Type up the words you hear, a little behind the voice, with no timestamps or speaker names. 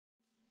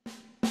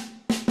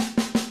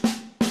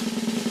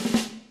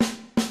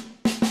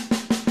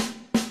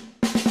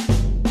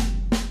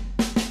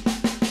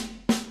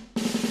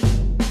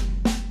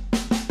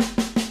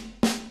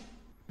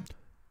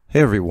Hey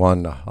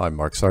everyone, I'm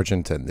Mark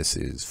Sargent, and this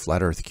is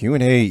Flat Earth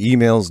Q&A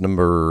emails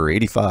number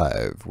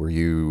 85, where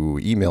you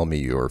email me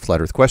your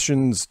Flat Earth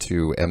questions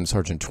to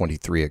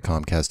msargent23 at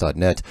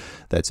comcast.net.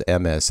 That's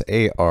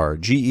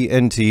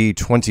MSARGENT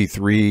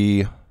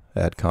 23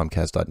 at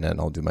comcast.net,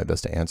 and I'll do my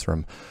best to answer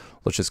them.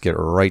 Let's just get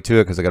right to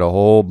it, because I got a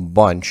whole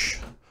bunch.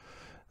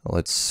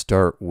 Let's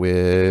start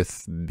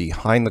with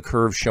Behind the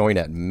Curve showing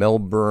at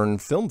Melbourne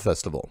Film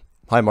Festival.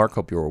 Hi Mark,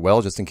 hope you are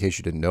well. Just in case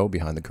you didn't know,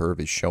 Behind the Curve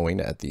is showing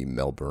at the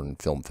Melbourne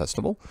Film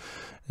Festival.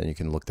 And you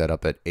can look that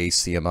up at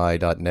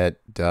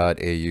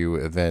acmi.net.au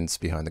events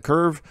Behind the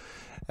Curve.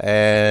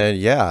 And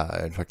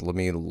yeah, in fact, let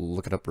me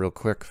look it up real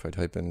quick. If I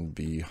type in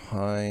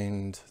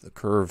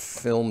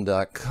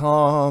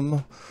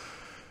behindthecurvefilm.com,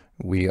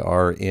 we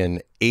are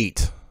in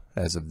 8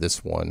 as of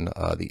this one.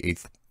 The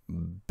 8th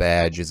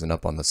badge isn't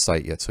up on the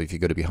site yet. So if you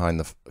go to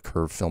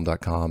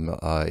behindthecurvefilm.com,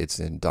 it's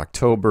in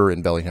October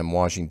in Bellingham,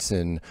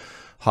 Washington.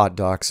 Hot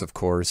Docs, of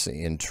course,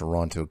 in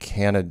Toronto,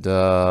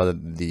 Canada.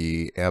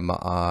 The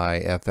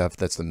MIFF,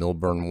 that's the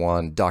Melbourne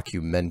one.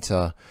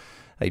 Documenta,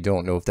 I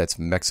don't know if that's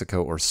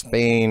Mexico or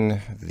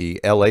Spain.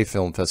 The LA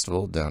Film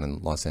Festival down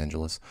in Los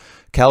Angeles.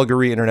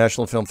 Calgary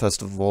International Film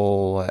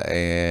Festival.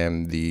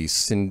 And the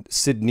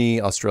Sydney,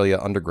 Australia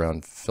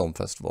Underground Film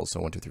Festival.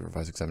 So 1, 2, 3, 4,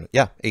 5, 6, 7, 8.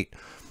 Yeah, 8.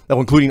 Oh,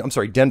 including, I'm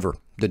sorry, Denver.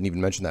 Didn't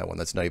even mention that one.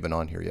 That's not even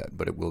on here yet,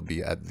 but it will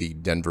be at the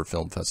Denver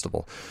Film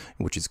Festival,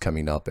 which is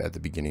coming up at the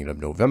beginning of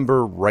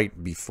November,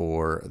 right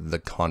before the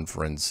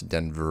conference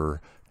Denver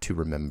to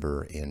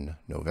Remember in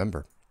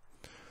November.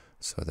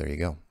 So there you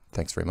go.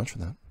 Thanks very much for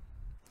that.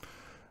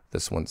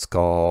 This one's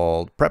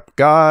called Prep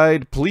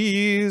Guide,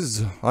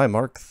 please. Hi,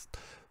 Mark.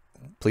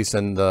 Please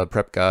send the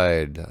prep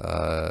guide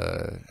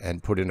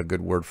and put in a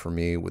good word for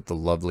me with the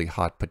lovely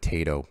hot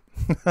potato.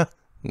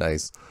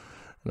 Nice.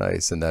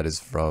 Nice, and that is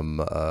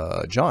from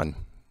John.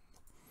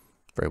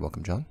 Very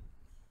welcome, John.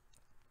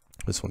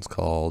 This one's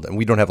called, and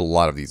we don't have a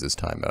lot of these this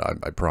time,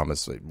 I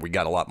promise. We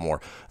got a lot more.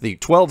 The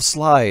 12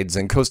 slides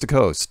and Coast to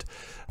Coast.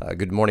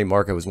 Good morning,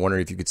 Mark. I was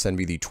wondering if you could send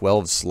me the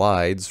 12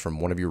 slides from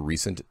one of your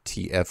recent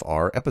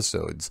TFR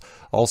episodes.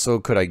 Also,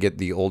 could I get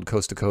the old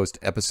Coast to Coast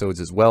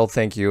episodes as well?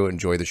 Thank you.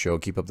 Enjoy the show.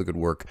 Keep up the good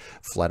work.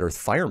 Flat Earth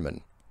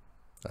Fireman.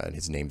 And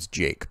his name's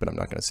Jake, but I'm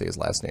not going to say his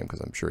last name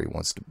because I'm sure he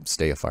wants to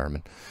stay a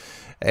fireman.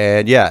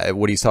 And yeah,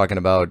 what he's talking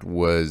about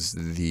was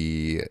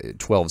the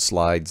 12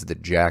 slides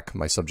that Jack,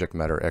 my subject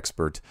matter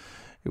expert,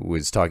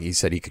 was talking. He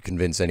said he could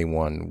convince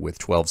anyone with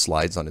 12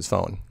 slides on his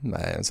phone.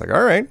 And it's like,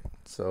 all right.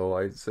 So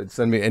I said,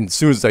 send me. And as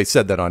soon as I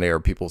said that on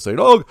air, people said,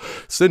 oh,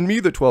 send me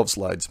the 12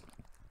 slides.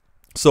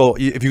 So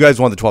if you guys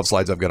want the 12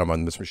 slides, I've got them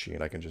on this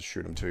machine. I can just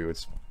shoot them to you.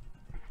 It's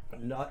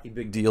not a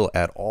big deal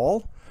at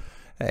all.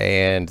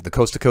 And the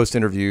Coast to Coast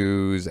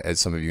interviews,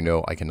 as some of you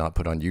know, I cannot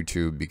put on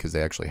YouTube because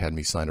they actually had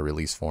me sign a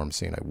release form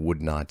saying I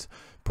would not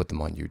put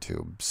them on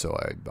YouTube. So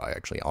I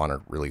actually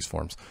honor release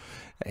forms.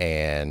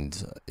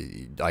 And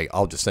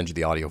I'll just send you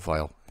the audio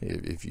file.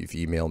 If you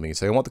email me and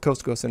say, I want the Coast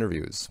to Coast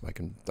interviews, I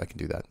can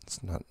do that.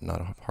 It's not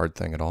a hard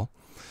thing at all.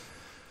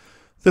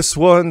 This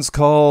one's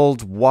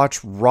called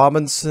Watch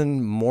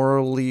Robinson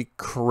Morally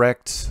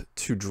Correct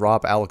to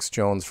Drop Alex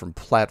Jones from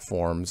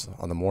Platforms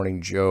on the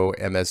Morning Joe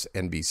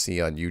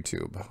MSNBC on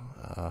YouTube.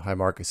 Hi,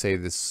 Mark. I saw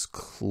this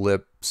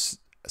clip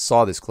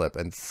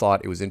and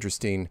thought it was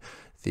interesting.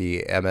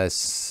 The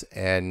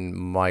MSN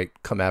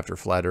might come after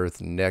Flat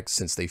Earth next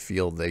since they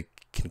feel they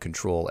can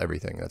control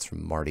everything. That's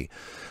from Marty.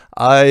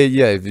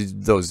 Yeah,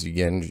 those,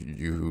 again,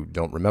 you who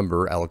don't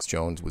remember, Alex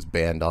Jones was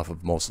banned off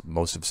of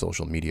most of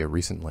social media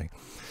recently.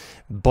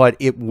 But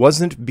it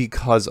wasn't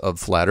because of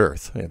Flat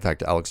Earth. In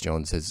fact, Alex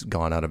Jones has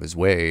gone out of his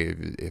way.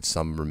 If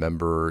some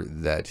remember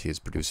that his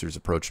producers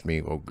approached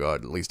me, oh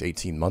God, at least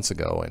 18 months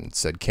ago and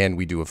said, can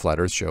we do a Flat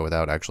Earth show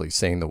without actually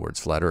saying the words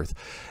Flat Earth?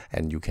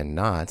 And you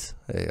cannot.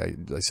 I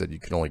said you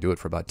can only do it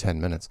for about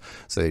 10 minutes.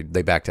 So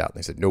they backed out.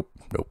 They said, nope,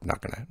 not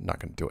gonna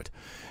do it.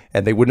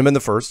 And they wouldn't have been the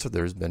first.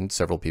 There's been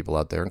several people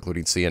out there,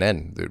 including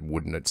CNN, that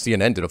wouldn't.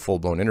 CNN did a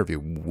full-blown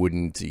interview,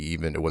 wouldn't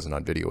even, it wasn't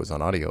on video, it was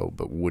on audio,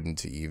 but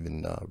wouldn't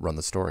even run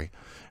the story.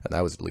 And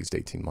that was at least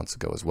 18 months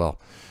ago as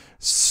well.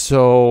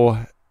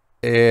 So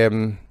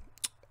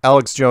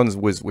Alex Jones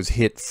was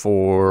hit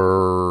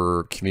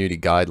for community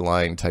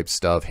guideline type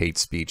stuff, hate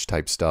speech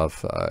type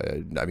stuff.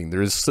 I mean,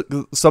 there's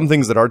some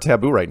things that are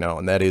taboo right now,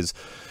 and that is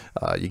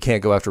you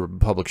can't go after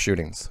public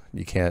shootings.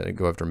 You can't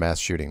go after mass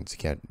shootings. You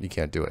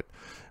can't do it.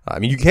 I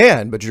mean, you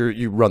can, but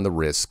you run the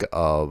risk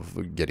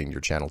of getting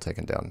your channel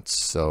taken down.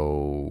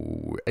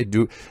 So I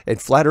do. At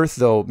Flat Earth,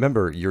 though,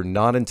 remember, you're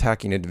not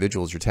attacking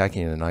individuals. You're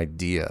attacking an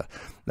idea.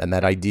 And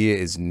that idea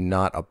is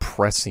not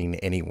oppressing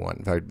anyone.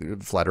 In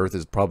fact, Flat Earth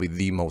is probably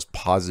the most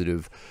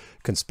positive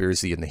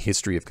conspiracy in the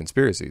history of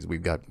conspiracies.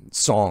 We've got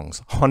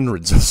songs,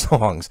 hundreds of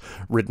songs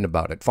written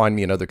about it. Find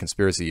me another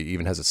conspiracy that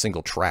even has a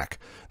single track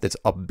that's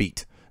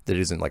upbeat, that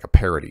isn't like a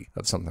parody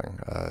of something.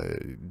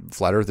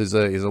 Flat Earth is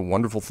a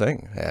wonderful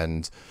thing,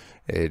 and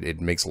it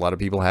makes a lot of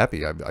people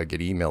happy. I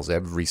get emails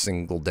every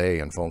single day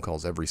and phone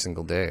calls every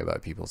single day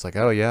about people. It's like,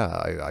 oh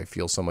yeah, I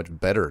feel so much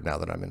better now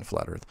that I'm in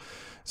Flat Earth.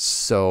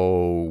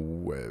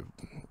 So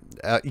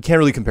you can't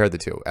really compare the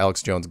two.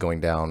 Alex Jones going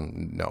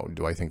down, no.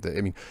 Do I think that,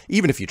 I mean,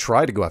 even if you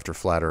try to go after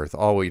Flat Earth,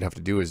 all you'd have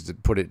to do is to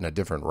put it in a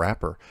different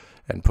wrapper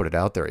and put it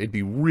out there. It'd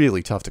be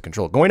really tough to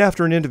control. Going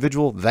after an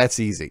individual, that's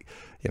easy.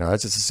 You know,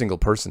 that's just a single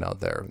person out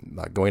there.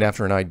 Going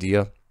after an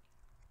idea,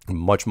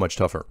 much, much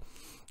tougher.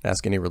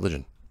 Ask any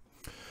religion.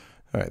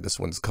 All right, this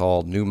one's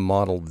called New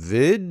Model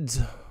Vid.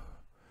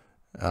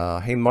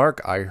 Hey,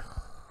 Mark, I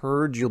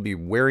heard you'll be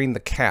wearing the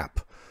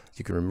cap.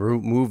 You can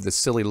remove the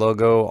silly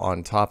logo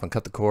on top and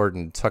cut the cord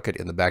and tuck it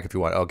in the back if you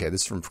want. Okay,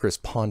 this is from Chris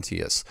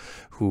Pontius,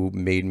 who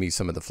made me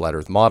some of the Flat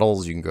Earth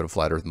models. You can go to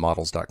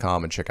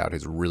flatearthmodels.com and check out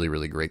his really,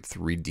 really great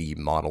 3D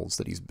models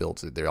that he's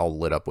built. They're all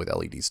lit up with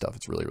LED stuff.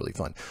 It's really, really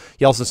fun.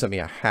 He also sent me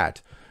a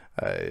hat.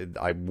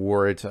 I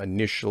wore it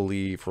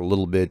initially for a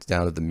little bit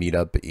down at the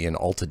meetup in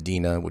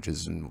Altadena, which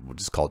is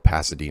called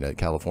Pasadena,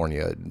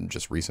 California,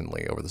 just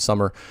recently over the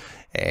summer.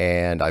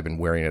 And I've been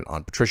wearing it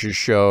on Patricia's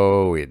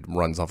show. It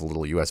runs off a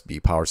little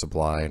USB power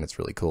supply, and it's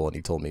really cool. And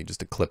he told me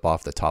just to clip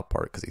off the top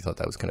part because he thought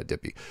that was kind of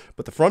dippy.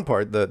 But the front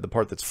part, the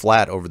part that's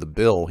flat over the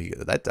bill,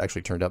 that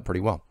actually turned out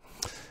pretty well.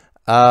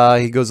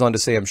 He goes on to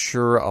say, I'm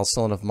sure I'll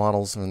sell enough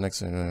models for the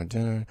next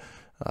dinner.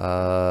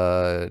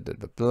 I'm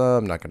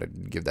not going to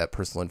give that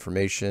personal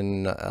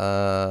information.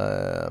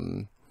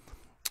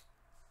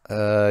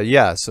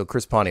 Yeah, so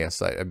Chris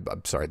Pontius,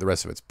 I'm sorry, the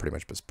rest of it's pretty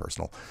much just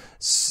personal.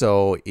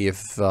 So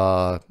if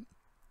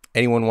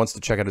anyone wants to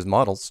check out his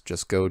models,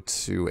 just go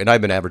to, and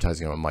I've been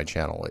advertising on my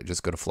channel,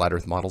 just go to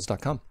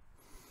flatearthmodels.com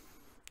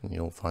and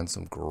you'll find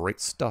some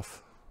great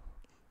stuff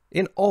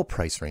in all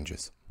price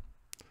ranges.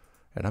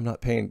 And I'm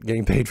not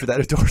getting paid for that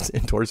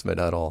endorsement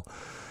at all.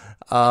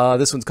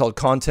 This one's called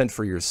Content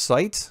for Your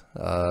Site.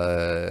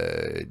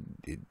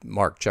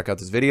 Mark, check out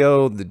this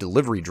video. The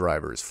Delivery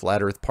Drivers,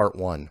 Flat Earth Part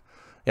 1.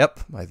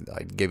 Yep, I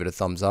gave it a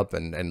thumbs up,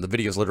 and the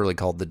video is literally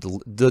called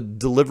the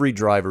Delivery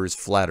Drivers,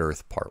 Flat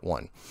Earth Part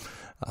 1.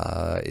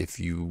 If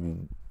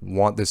you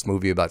want this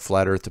movie about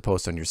Flat Earth to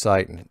post on your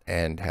site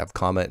and have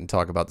comment and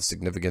talk about the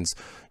significance,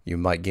 you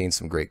might gain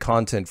some great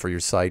content for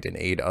your site and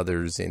aid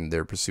others in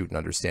their pursuit and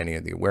understanding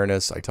of the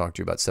awareness. I talked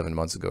to you about 7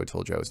 months ago. I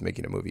told you I was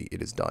making a movie.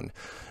 It is done.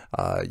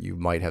 You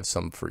might have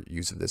some for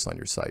use of this on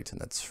your site, and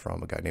that's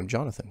from a guy named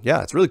Jonathan.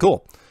 Yeah, it's really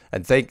cool.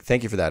 And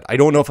thank you for that. I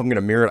don't know if I'm going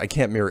to mirror it. I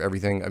can't mirror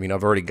everything. I mean,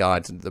 I've already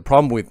got, the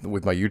problem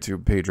with my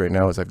YouTube page right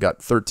now is I've got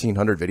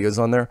 1,300 videos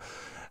on there.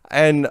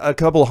 And a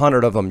couple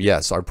hundred of them,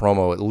 yes, are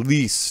promo. At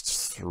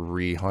least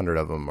 300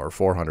 of them or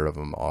 400 of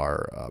them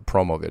are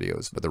promo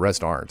videos, but the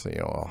rest aren't. You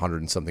know, 100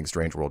 and something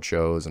Strange World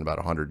shows and about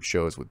 100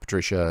 shows with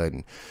Patricia,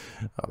 and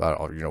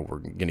about, you know, we're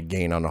going to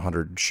gain on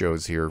 100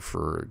 shows here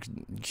for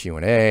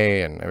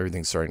Q&A, and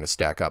everything's starting to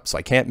stack up. So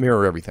I can't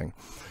mirror everything,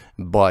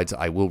 but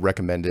I will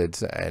recommend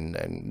it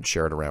and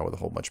share it around with a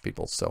whole bunch of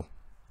people. So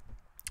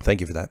thank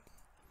you for that.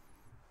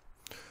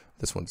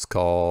 This one's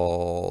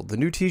called The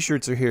New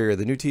T-Shirts Are Here.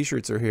 The new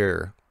T-Shirts are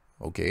here.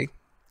 Okay.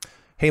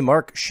 Hey,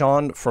 Mark,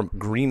 Sean from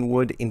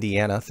Greenwood,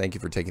 Indiana. Thank you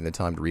for taking the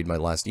time to read my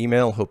last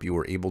email. Hope you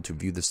were able to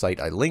view the site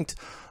I linked.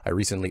 I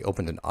recently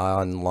opened an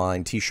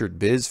online t-shirt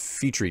biz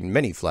featuring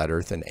many flat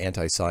earth and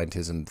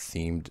anti-scientism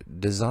themed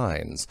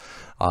designs.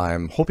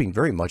 I'm hoping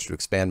very much to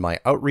expand my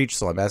outreach,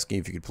 so I'm asking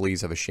if you could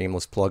please have a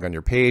shameless plug on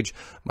your page.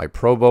 My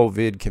promo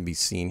vid can be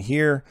seen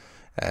here,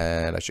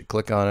 and I should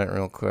click on it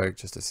real quick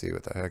just to see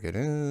what the heck it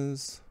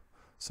is.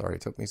 Sorry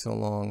it took me so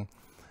long.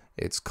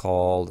 It's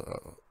called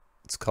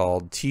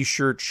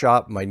T-Shirt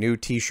Shop, my new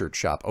T-shirt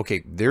shop.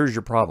 Okay, there's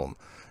your problem.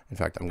 In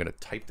fact, I'm going to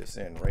type this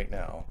in right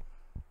now.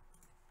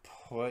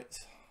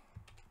 Put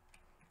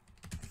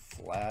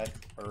Flat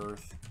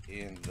Earth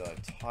in the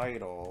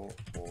title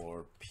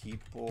or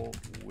people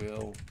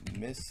will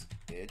miss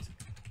it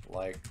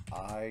like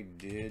I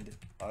did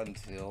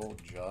until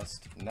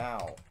just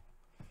now.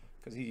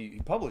 Because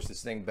he published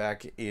this thing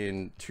back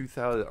in August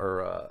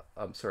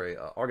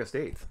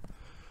 8th.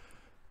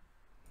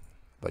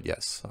 But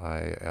yes,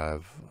 I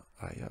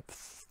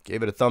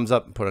gave it a thumbs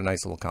up and put a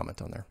nice little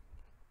comment on there.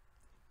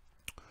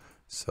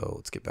 So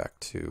let's get back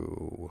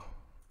to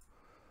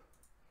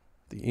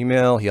the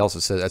email. He also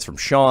said, that's from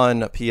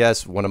Sean.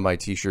 P.S. One of my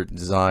t-shirt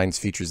designs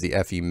features the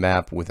FE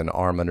map with an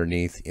arm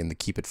underneath in the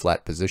keep it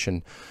flat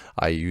position.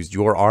 I used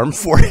your arm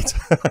for it.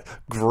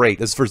 Great.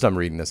 This is the first time I'm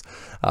reading this.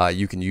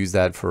 You can use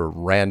that for a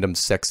random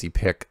sexy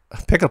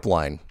pickup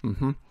line.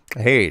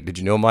 Hey, did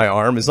you know my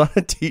arm is on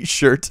a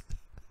t-shirt?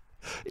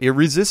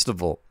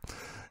 Irresistible.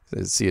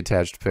 It's the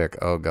attached pic.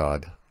 Oh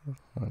God.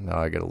 Now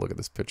I gotta look at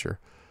this picture.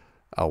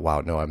 Oh wow,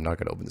 no, I'm not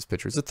gonna open this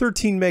picture. It's a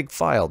 13 meg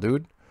file,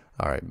 dude.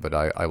 Alright, but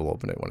I will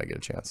open it when I get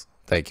a chance.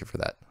 Thank you for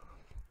that.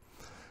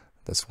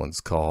 This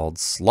one's called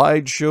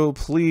Slideshow,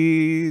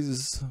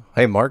 Please.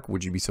 Hey Mark,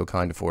 would you be so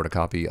kind to forward a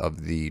copy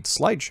of the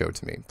slideshow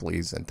to me,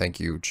 please? And thank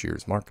you.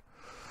 Cheers, Mark.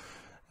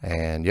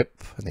 And yep,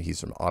 I think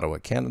he's from Ottawa,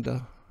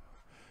 Canada.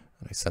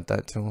 And I sent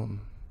that to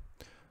him.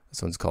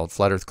 This one's called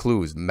Flat Earth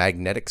Clues,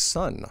 Magnetic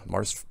Sun.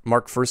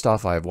 Mark, first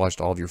off, I have watched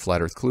all of your Flat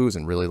Earth Clues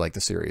and really like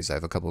the series. I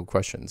have a couple of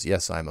questions.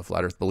 Yes, I am a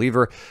Flat Earth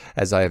believer,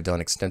 as I have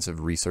done extensive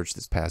research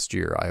this past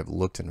year. I have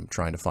looked and I'm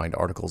trying to find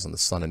articles on the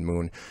sun and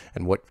moon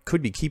and what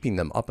could be keeping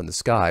them up in the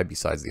sky,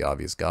 besides the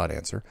obvious God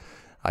answer.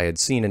 I had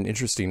seen an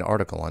interesting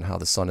article on how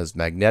the sun is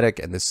magnetic,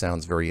 and this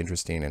sounds very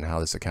interesting, and how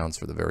this accounts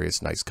for the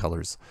various nice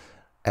colors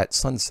at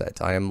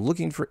sunset. I am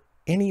looking for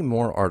any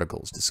more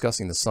articles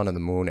discussing the sun and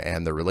the moon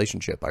and their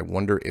relationship. I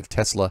wonder if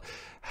Tesla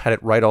had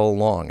it right all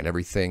along and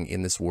everything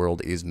in this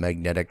world is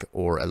magnetic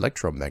or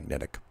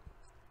electromagnetic.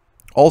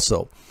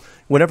 Also,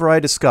 whenever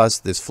I discuss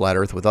this flat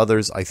earth with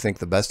others, I think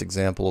the best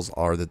examples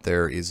are that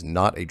there is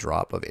not a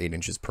drop of 8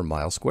 inches per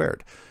mile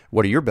squared.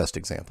 What are your best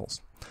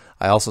examples?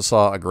 I also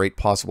saw a great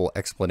possible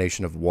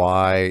explanation of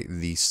why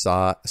the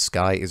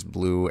sky is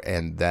blue,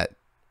 and that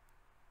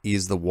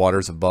is the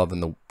waters above,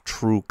 and the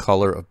true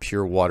color of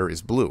pure water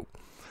is blue.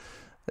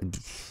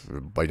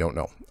 I don't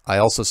know. I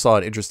also saw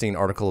an interesting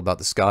article about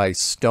the sky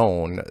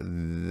stone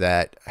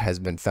that has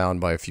been found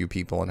by a few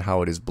people and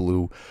how it is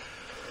blue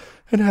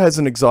and has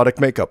an exotic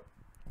makeup.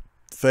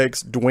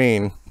 Thanks,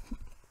 Dwayne.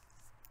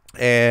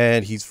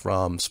 And he's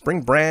from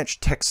Spring Branch,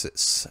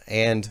 Texas.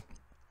 And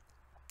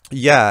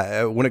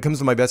yeah, when it comes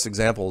to my best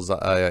examples,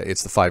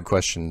 it's the 5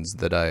 questions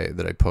that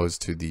I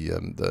posed to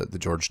the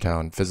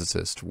Georgetown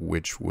physicist,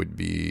 which would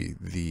be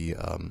the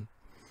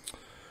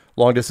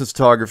long distance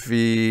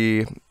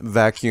photography,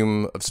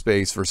 vacuum of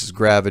space versus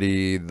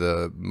gravity,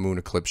 the moon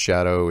eclipse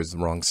shadow is the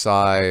wrong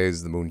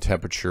size, the moon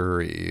temperature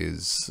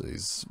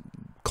is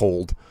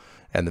cold,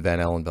 and the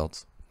Van Allen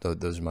belts.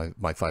 Those are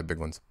my 5 big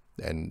ones.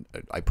 And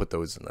I put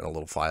those in a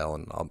little file,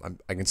 and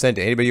I can send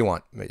to anybody you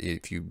want.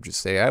 If you just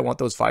say, I want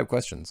those 5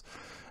 questions,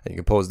 and you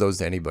can pose those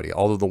to anybody.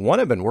 Although the one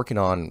I've been working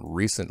on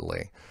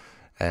recently,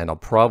 and I'll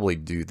probably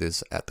do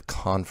this at the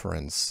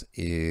conference,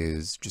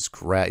 is just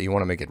you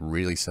want to make it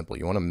really simple.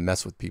 You want to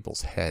mess with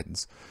people's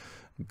heads.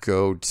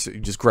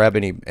 Just grab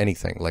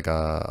anything, like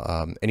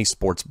any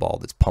sports ball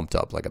that's pumped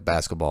up, like a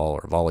basketball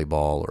or a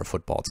volleyball or a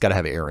football. It's got to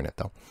have air in it,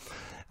 though.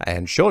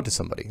 And show it to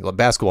somebody.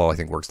 Basketball, I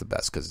think, works the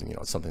best because,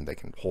 it's something they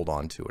can hold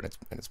on to, and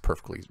it's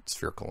perfectly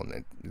spherical,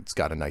 and it's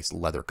got a nice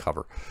leather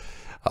cover.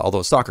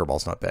 Although a soccer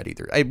ball's not bad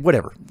either.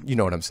 Whatever, you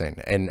know what I'm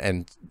saying.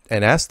 And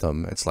ask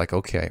them. It's like,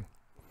 okay,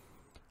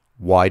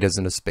 why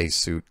doesn't a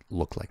spacesuit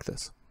look like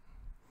this?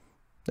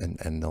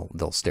 And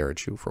they'll stare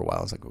at you for a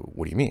while. It's like,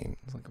 what do you mean?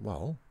 It's like,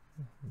 well,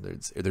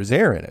 there's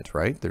air in it,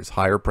 right? There's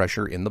higher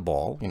pressure in the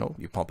ball.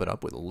 You pump it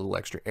up with a little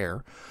extra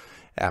air.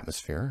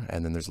 Atmosphere,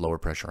 and then there's lower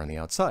pressure on the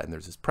outside, and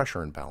there's this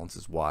pressure imbalance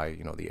is why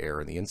the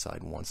air in the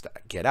inside wants to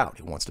get out.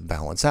 It wants to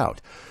balance out.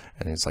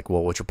 And it's like,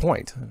 well, what's your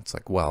point? It's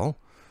like, well,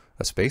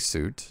 a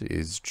spacesuit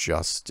is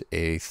just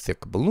a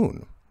thick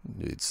balloon.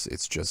 It's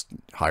just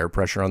higher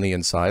pressure on the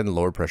inside and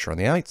lower pressure on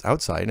the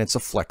outside, and it's a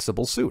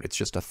flexible suit. It's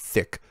just a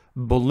thick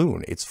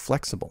balloon. It's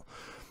flexible.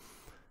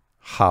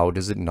 How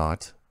does it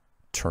not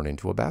turn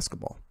into a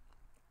basketball?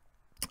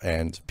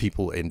 And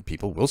people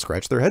will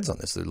scratch their heads on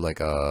this. They're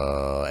like,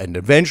 and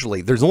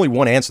eventually, there's only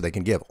one answer they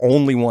can give.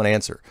 Only one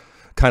answer.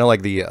 Kind of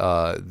like the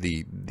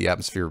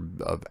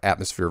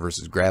atmosphere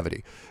versus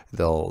gravity.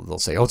 They'll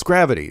say, oh, it's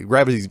gravity.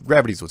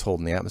 Gravity's what's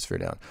holding the atmosphere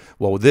down.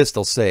 Well, with this,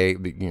 they'll say,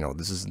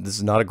 this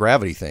is not a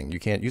gravity thing. You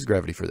can't use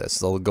gravity for this.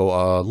 They'll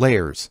go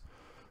layers.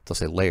 They'll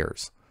say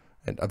layers.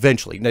 And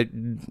eventually, a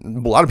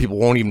lot of people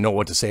won't even know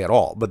what to say at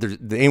all. But there's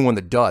anyone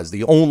that does,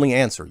 the only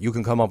answer you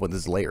can come up with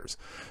is layers.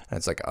 And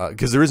it's like,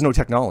 because there is no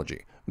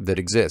technology that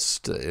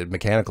exists,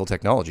 mechanical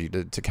technology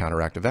to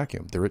counteract a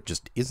vacuum. There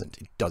just isn't.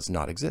 It does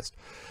not exist.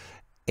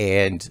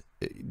 And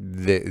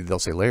they'll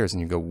say layers,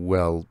 and you go,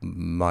 well,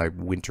 my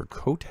winter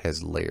coat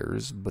has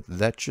layers, but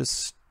that just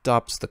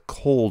stops the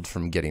cold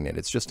from getting in.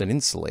 It's just an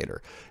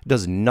insulator. It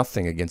does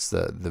nothing against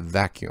the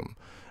vacuum.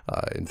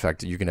 In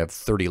fact, you can have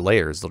 30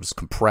 layers. They'll just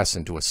compress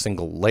into a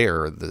single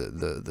layer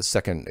the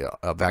second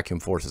a vacuum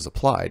force is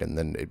applied, and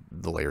then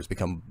the layers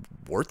become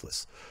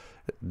worthless.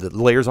 The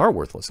layers are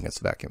worthless against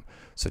the vacuum.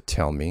 So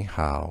tell me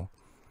how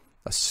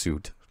a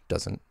suit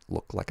doesn't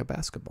look like a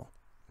basketball.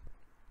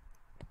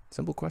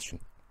 Simple question.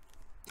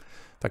 In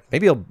fact,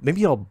 maybe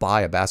I'll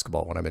buy a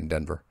basketball when I'm in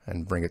Denver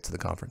and bring it to the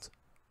conference.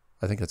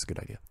 I think that's a good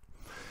idea.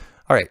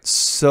 All right,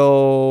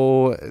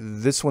 so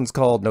this one's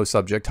called No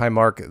Subject. Hi,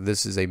 Mark.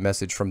 This is a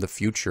message from the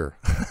future.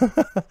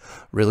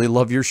 Really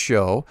love your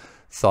show.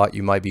 Thought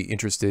you might be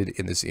interested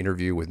in this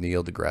interview with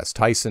Neil deGrasse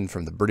Tyson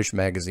from the British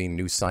magazine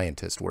New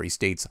Scientist, where he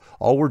states,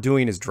 all we're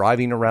doing is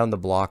driving around the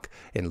block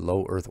in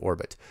low Earth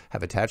orbit.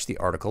 Have attached the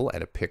article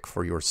and a pic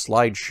for your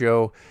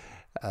slideshow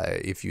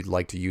if you'd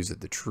like to use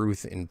it. The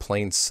truth in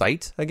plain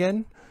sight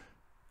again.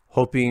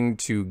 Hoping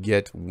to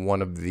get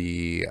one of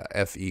the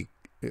FE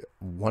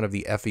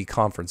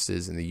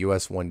conferences in the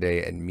U.S. one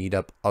day and meet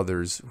up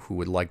others who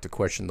would like to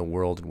question the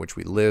world in which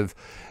we live,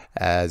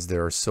 as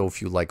there are so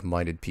few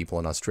like-minded people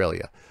in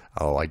Australia.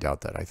 Oh, I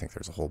doubt that. I think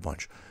there's a whole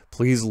bunch.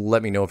 Please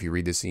let me know if you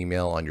read this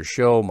email on your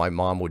show. My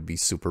mom would be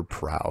super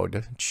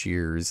proud.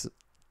 Cheers,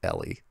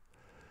 Ellie.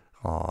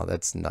 Oh,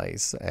 that's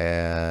nice.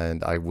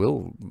 And I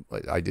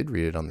did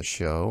read it on the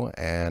show,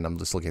 and I'm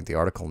just looking at the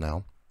article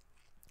now,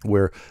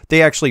 where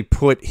they actually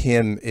put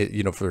him,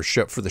 you know, for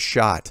the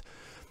shot,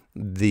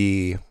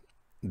 the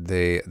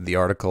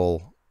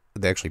article,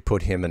 they actually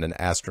put him in an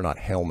astronaut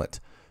helmet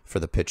for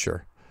the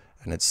picture.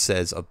 And it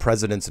says, of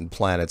presidents and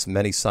planets,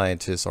 many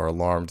scientists are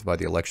alarmed by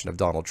the election of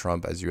Donald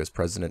Trump as U.S.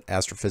 president.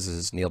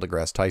 Astrophysicist Neil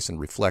deGrasse Tyson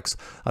reflects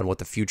on what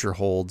the future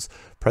holds,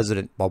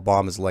 President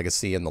Obama's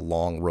legacy, and the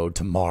long road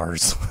to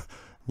Mars.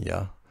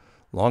 Yeah,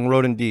 long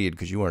road indeed,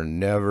 because you are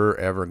never,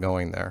 ever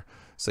going there.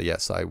 So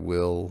yes, I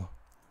will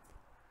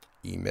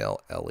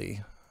email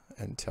Ellie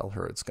and tell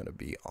her it's going to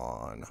be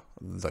on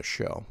the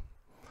show.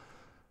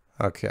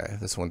 Okay,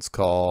 this one's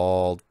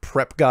called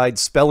Prep Guide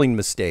Spelling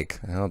Mistake.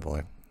 Oh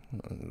boy.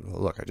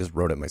 Look, I just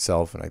wrote it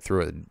myself, and I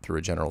threw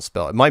a general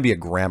spell. It might be a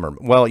grammar.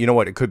 Well, you know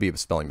what? It could be a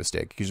spelling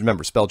mistake. Because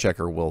remember, spell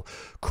checker will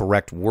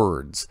correct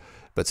words,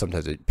 but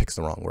sometimes it picks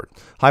the wrong word.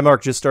 Hi,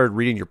 Mark. Just started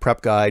reading your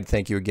prep guide.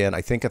 Thank you again.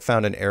 I think I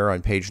found an error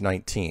on page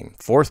 19.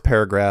 4th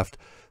paragraph,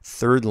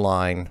 3rd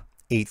line,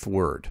 8th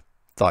word.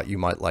 Thought you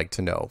might like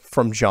to know.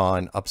 From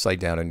John, upside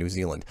down in New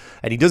Zealand.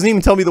 And he doesn't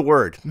even tell me the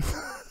word.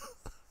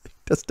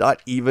 Does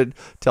not even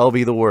tell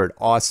me the word.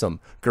 Awesome.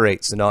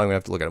 Great. So now I'm going to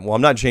have to look at it. Well,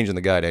 I'm not changing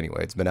the guide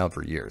anyway. It's been out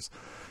for years.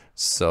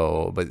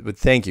 So, but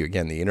thank you.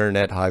 Again, the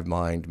internet hive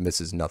mind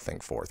misses nothing.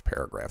 4th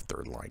paragraph,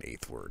 3rd line,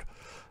 8th word.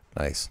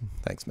 Nice.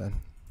 Thanks,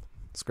 man.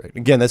 That's great.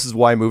 Again, this is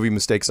why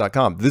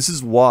moviemistakes.com. This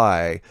is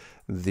why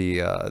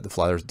the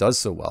Flat Earth does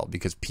so well,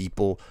 because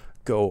people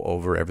go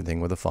over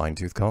everything with a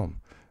fine-tooth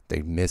comb.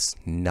 They miss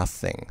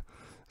nothing.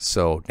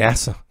 So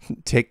NASA,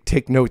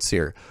 take notes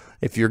here.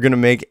 If you're going to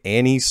make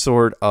any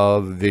sort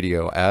of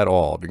video at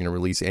all, if you're going to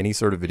release any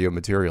sort of video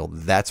material,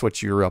 that's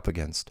what you're up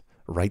against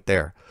right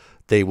there.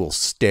 They will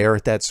stare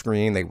at that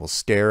screen. They will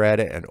stare at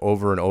it, and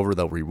over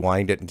they'll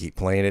rewind it and keep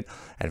playing it.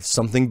 And if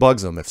something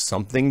bugs them,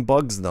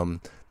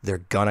 they're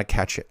going to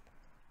catch it.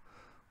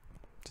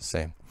 Just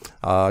saying.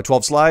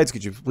 12 slides.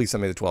 Could you please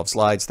send me the 12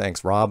 slides?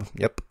 Thanks, Rob.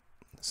 Yep.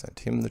 Sent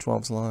him the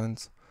 12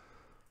 slides.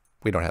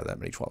 We don't have that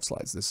many 12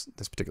 slides this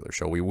particular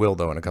show. We will,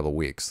 though, in a couple of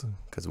weeks,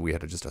 because we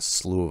had just a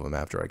slew of them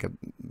after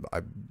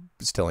I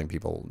was telling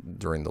people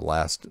during the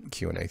last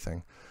Q&A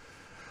thing.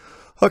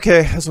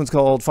 Okay, this one's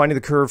called Finding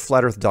the Curve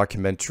Flat Earth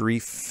Documentary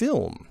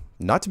Film.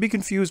 Not to be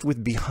confused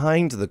with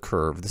Behind the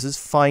Curve. This is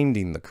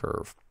Finding the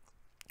Curve.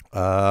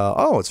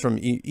 Oh, it's from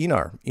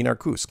Inar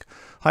Kusk.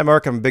 Hi,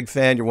 Mark. I'm a big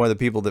fan. You're one of the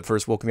people that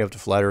first woke me up to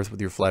Flat Earth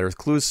with your Flat Earth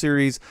Clues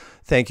series.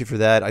 Thank you for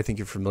that. I think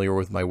you're familiar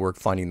with my work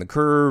Finding the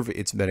Curve.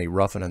 It's been a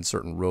rough and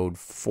uncertain road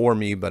for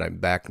me, but I'm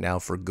back now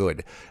for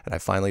good. And I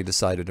finally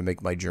decided to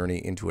make my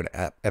journey into an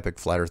epic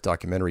Flat Earth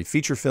documentary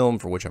feature film,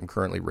 for which I'm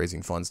currently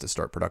raising funds to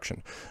start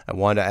production. I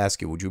wanted to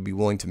ask you, would you be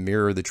willing to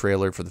mirror the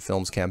trailer for the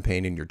film's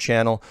campaign in your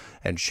channel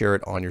and share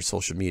it on your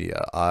social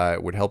media?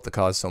 It would help the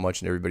cause so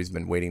much, and everybody's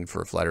been waiting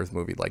for a Flat Earth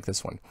movie like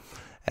this one.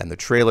 And the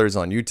trailer's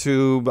on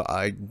YouTube.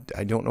 I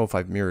don't know if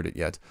I've mirrored it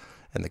yet.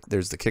 And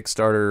there's the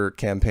Kickstarter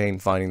campaign,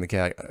 Finding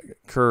the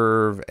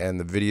Curve, and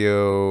the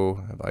video.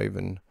 Have I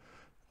even...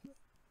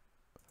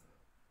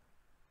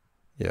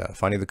 Yeah,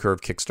 Finding the Curve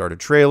Kickstarter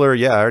trailer.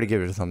 Yeah, I already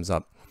gave it a thumbs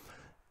up.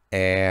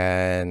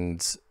 And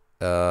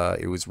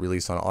it was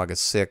released on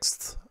August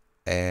 6th.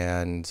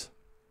 And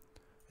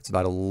it's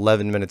about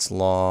 11 minutes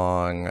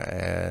long.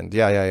 And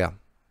yeah.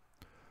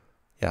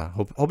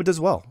 Hope it does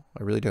well.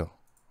 I really do.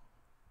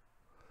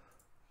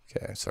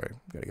 Okay, sorry,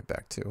 gotta get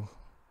back to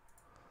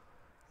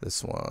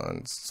this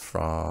one's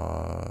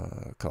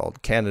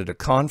called Canada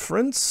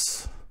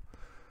Conference.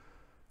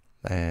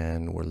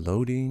 And we're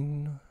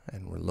loading,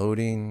 and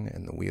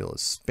the wheel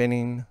is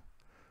spinning.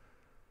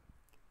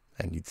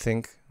 And you'd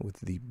think with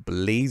the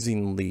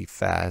blazingly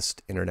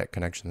fast internet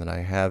connection that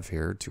I have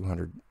here,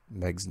 200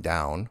 megs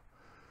down,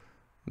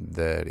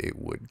 that it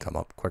would come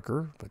up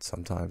quicker, but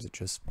sometimes it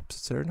just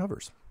sits there and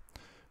hovers.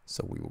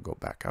 So we will go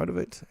back out of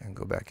it and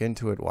go back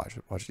into it. Watch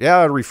it. Yeah,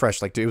 I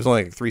refreshed. It was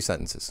only like 3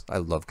 sentences. I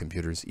love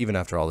computers. Even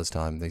after all this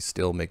time, they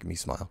still make me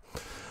smile.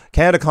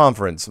 Canada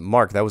Conference.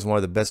 Mark, that was one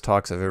of the best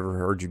talks I've ever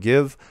heard you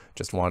give.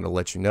 Just wanted to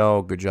let you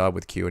know. Good job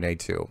with Q&A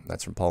too.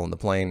 That's from Paul on the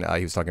Plane.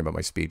 He was talking about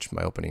my speech,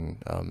 my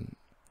opening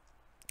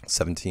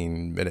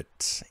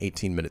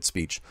 18-minute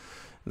speech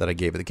that I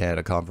gave at the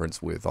Canada Conference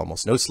with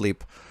almost no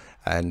sleep.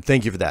 And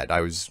thank you for that.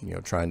 I was,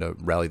 trying to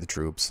rally the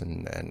troops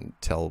and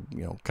tell,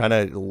 kind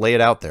of lay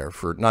it out there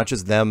for not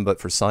just them, but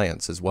for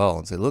science as well.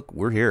 And say, look,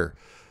 we're here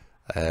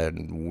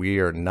and we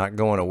are not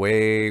going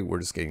away. We're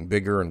just getting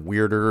bigger and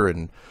weirder,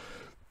 and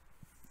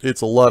it's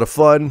a lot of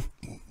fun.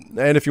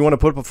 And if you want to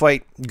put up a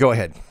fight, go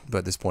ahead. But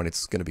at this point,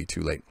 it's going to be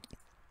too late.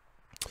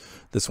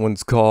 This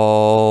one's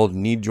called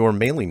Need Your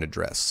Mailing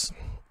Address.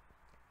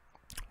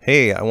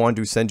 Hey, I wanted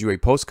to send you a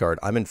postcard.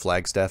 I'm in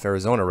Flagstaff,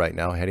 Arizona right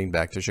now, heading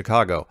back to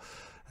Chicago.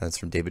 That's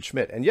from David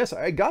Schmidt. And yes,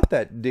 I got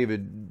that,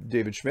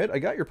 David Schmidt. I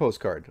got your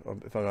postcard,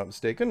 if I'm not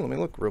mistaken. Let me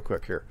look real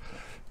quick here.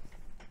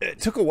 It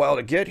took a while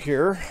to get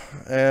here,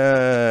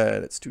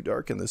 and it's too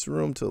dark in this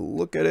room to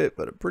look at it,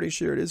 but I'm pretty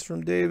sure it is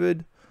from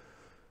David.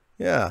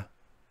 Yeah.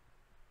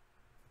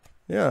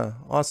 Yeah,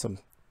 awesome.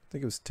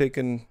 think it was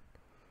taken.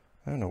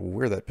 I don't know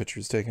where that picture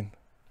is taken.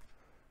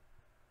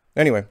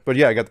 Anyway, but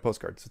yeah, I got the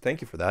postcard, so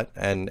thank you for that.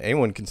 And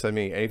anyone can send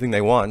me anything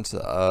they want.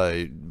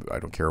 I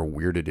don't care how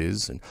weird it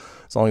is, and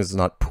as long as it's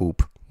not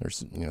poop or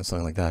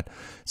something like that.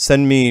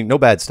 Send me no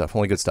bad stuff,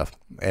 only good stuff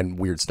and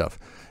weird stuff.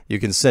 You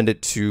can send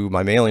it to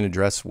my mailing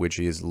address, which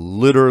is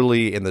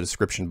literally in the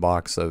description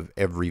box of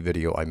every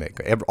video I make.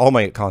 All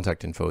my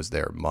contact info is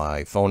there.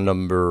 My phone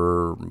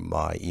number,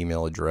 my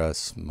email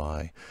address,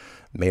 my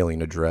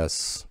mailing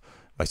address,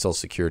 my social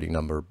security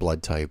number,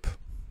 blood type.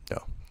 No,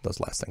 those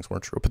last things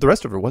weren't true, but the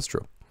rest of it was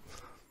true.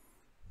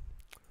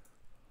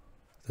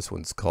 This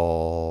one's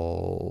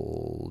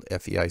called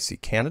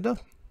FEIC Canada,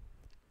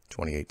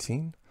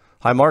 2018.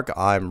 Hi, Mark.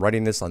 I'm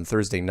writing this on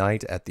Thursday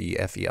night at the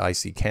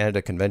FEIC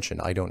Canada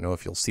convention. I don't know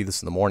if you'll see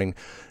this in the morning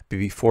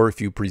before if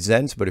you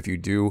present, but if you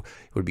do,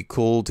 it would be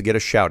cool to get a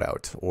shout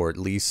out, or at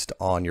least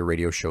on your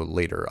radio show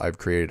later. I've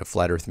created a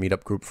Flat Earth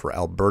Meetup group for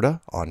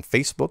Alberta on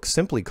Facebook,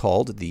 simply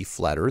called the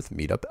Flat Earth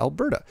Meetup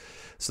Alberta,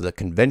 so that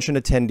convention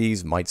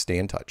attendees might stay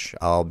in touch.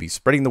 I'll be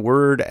spreading the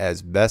word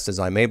as best as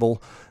I'm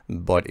able,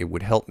 but it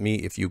would help me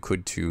if you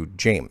could too,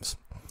 James.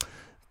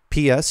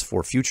 P.S.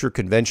 For future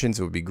conventions,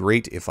 it would be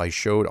great if I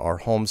showed our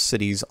home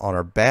cities on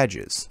our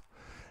badges,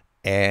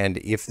 and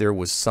if there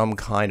was some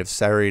kind of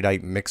Saturday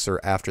night mixer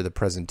after the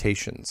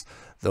presentations.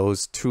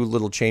 Those two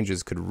little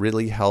changes could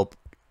really help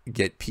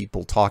get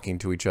people talking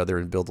to each other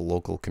and build a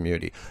local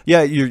community.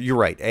 Yeah, you're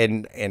right.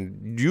 And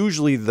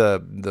usually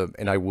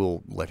and I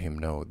will let him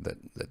know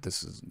that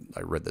this is, I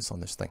read this on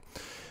this thing.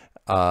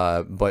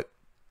 But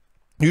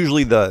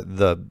usually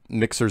the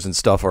mixers and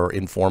stuff are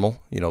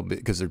informal,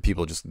 because there are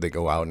people they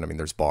go out, and I mean,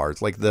 there's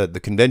bars. Like the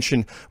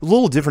convention, a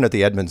little different at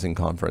the Edmonton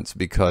conference,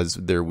 because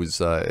there was,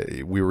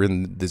 we were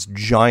in this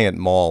giant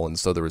mall, and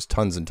so there was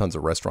tons and tons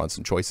of restaurants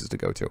and choices to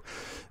go to.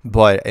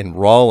 But in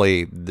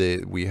Raleigh,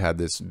 we had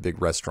this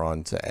big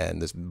restaurant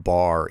and this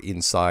bar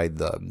inside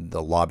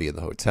the lobby of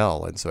the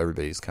hotel, and so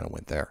everybody just kind of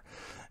went there.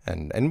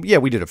 And yeah,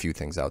 we did a few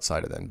things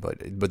outside of then, but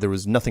there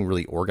was nothing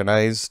really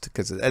organized,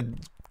 because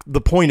the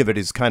point of it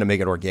is kind of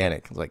make it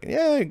organic. It's like,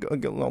 yeah,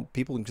 well,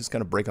 people can just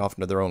kind of break off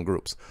into their own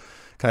groups,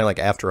 kind of like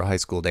after a high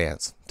school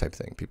dance type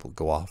thing. People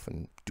go off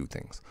and do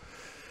things.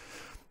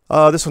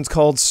 This one's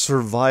called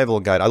Survival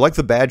Guide. I like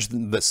the badge,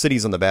 the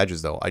cities on the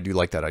badges, though. I do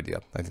like that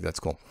idea. I think that's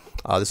cool.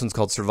 This one's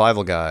called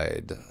Survival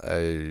Guide.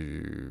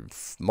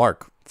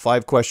 Mark,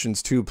 5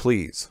 questions, 2,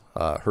 please.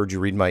 Heard you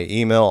read my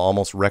email,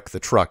 almost wrecked the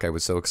truck. I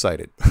was so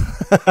excited.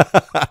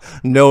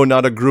 No,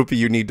 not a groupie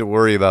you need to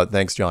worry about.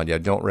 Thanks, John. Yeah,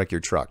 don't wreck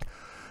your truck.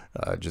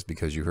 Just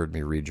because you heard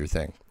me read your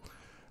thing.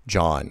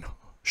 John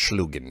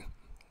Schlugen.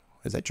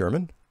 Is that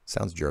German?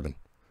 Sounds German.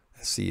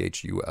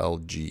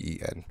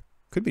 Chulgen.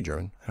 Could be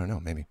German. I don't know,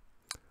 maybe.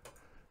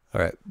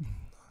 All right.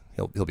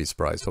 He'll be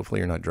surprised. Hopefully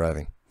you're not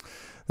driving.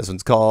 This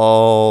one's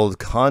called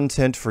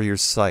Content for Your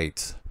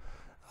Site.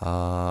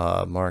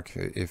 Mark,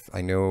 if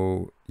I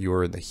know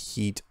you're in the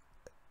heat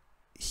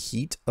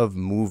of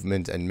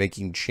movement and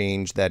making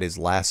change that is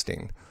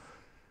lasting,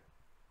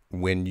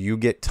 when you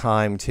get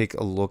time, take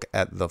a look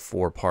at the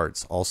 4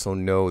 parts. Also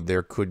know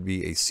there could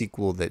be a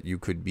sequel that you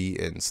could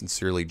be in.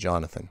 Sincerely,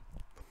 Jonathan.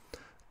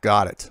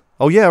 Got it.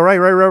 Oh yeah,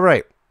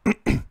 right.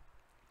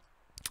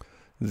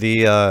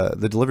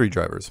 The delivery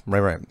drivers.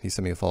 Right. He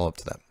sent me a follow-up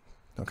to that.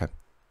 Okay.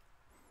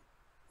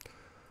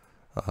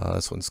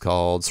 This one's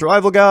called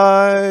Survival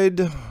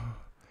Guide.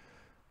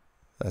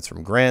 That's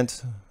from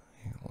Grant.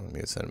 Let me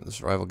send him the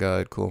Survival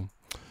Guide. Cool.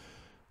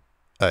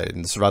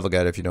 In the Survival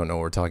Guide, if you don't know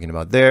what we're talking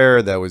about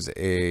there, that was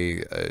a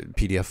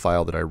PDF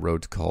file that I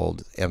wrote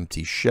called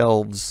Empty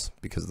Shelves,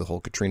 because of the whole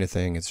Katrina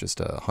thing. It's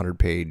just a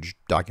 100-page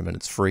document.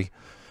 It's free.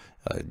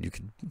 You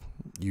could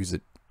use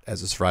it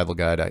as a survival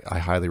guide. I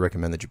highly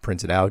recommend that you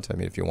print it out. I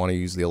mean, if you want to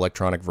use the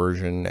electronic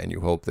version and you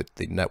hope that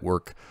the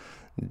network,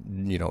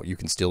 you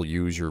can still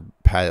use your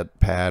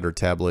pad or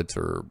tablet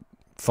or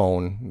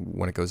phone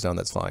when it goes down,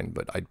 that's fine.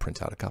 But I'd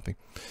print out a copy.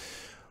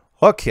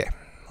 Okay.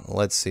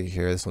 Let's see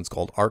here. This one's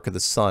called Arc of the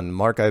Sun.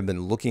 Mark, I've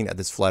been looking at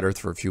this flat earth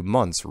for a few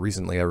months.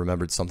 Recently, I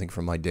remembered something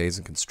from my days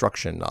in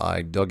construction.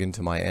 I dug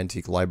into my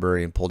antique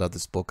library and pulled out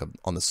this book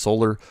on the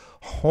solar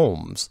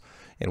homes,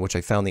 in which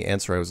I found the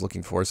answer I was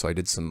looking for, so I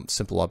did some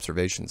simple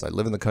observations. I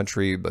live in the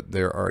country, but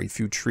there are a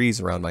few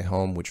trees around my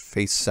home which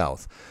face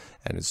south,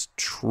 and is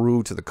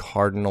true to the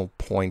cardinal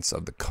points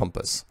of the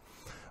compass.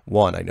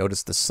 1, I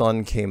noticed the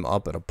sun came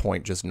up at a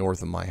point just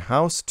north of my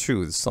house.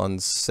 2, the sun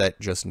set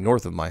just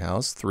north of my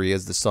house. 3,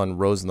 as the sun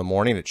rose in the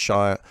morning, it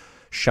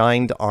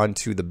shined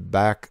onto the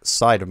back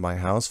side of my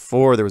house.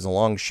 4, there was a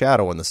long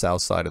shadow on the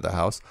south side of the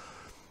house.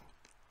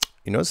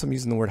 You notice I'm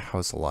using the word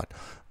house a lot.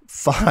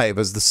 5,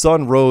 as the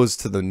sun rose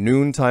to the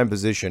noontime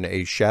position,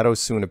 a shadow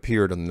soon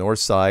appeared on the north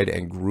side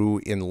and grew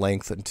in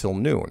length until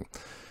noon.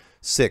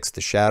 6,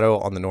 the shadow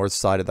on the north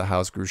side of the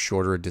house grew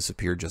shorter and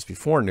disappeared just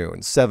before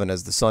noon. 7,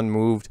 as the sun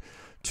moved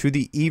to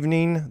the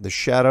evening, the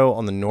shadow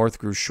on the north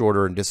grew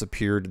shorter and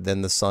disappeared.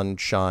 Then the sun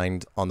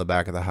shined on the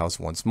back of the house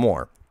once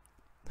more.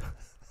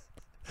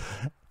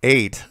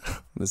 8,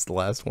 this is the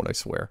last one, I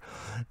swear.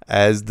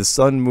 As the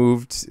sun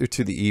moved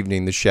to the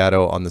evening, the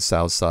shadow on the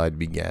south side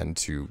began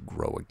to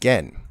grow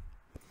again.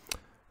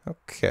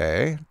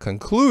 Okay,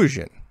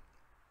 conclusion.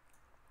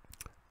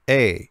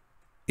 A,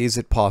 is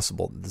it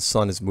possible that the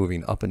sun is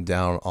moving up and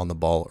down on the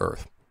ball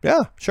Earth?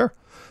 Yeah, sure.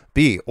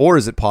 B, or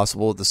is it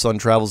possible that the sun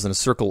travels in a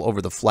circle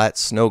over the flat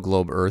snow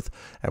globe Earth,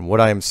 and what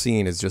I am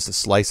seeing is just a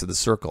slice of the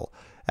circle?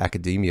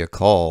 Academia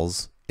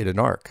calls it an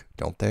arc,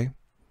 don't they?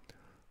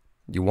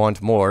 You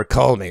want more?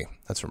 Call me.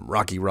 That's from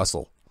Rocky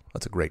Russell.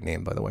 That's a great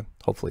name, by the way.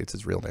 Hopefully it's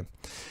his real name.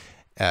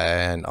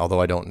 And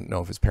although I don't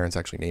know if his parents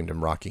actually named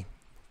him Rocky,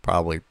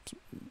 probably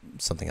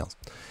something else.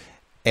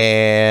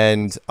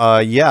 And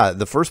yeah,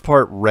 the first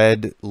part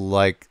read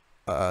like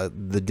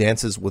the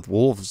Dances with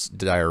Wolves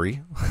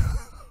diary.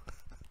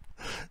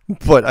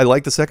 But I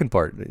like the second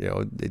part. You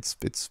know,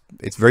 it's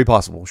very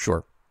possible.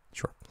 Sure.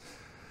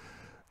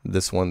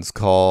 This one's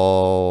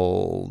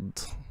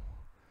called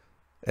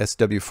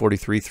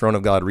SW43 Throne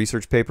of God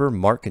research paper.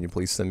 Mark, can you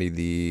please send me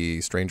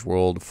the Strange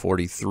World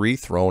 43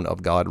 Throne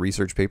of God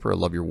research paper? I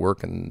love your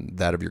work and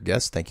that of your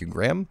guests. Thank you,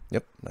 Graham.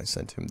 Yep, I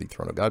sent him the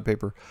Throne of God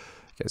paper.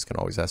 You guys can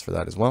always ask for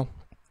that as well.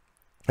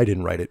 I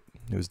didn't write it.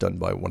 It was done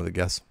by one of the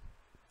guests.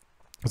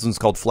 This one's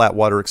called Flat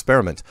Water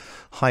Experiment.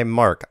 Hi,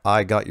 Mark.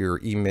 I got your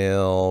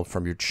email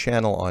from your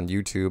channel on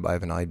YouTube. I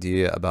have an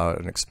idea about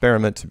an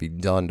experiment to be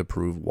done to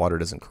prove water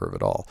doesn't curve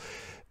at all.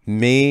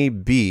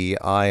 Maybe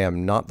I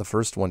am not the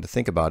first one to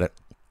think about it.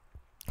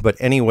 But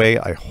anyway,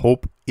 I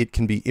hope it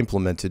can be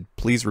implemented.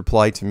 Please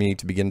reply to me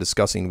to begin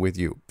discussing with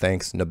you.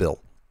 Thanks, Nabil.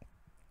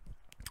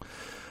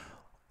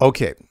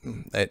 Okay,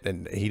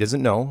 and he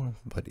doesn't know,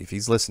 but if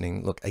he's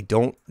listening, look, I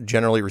don't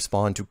generally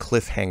respond to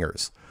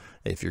cliffhangers.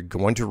 If you're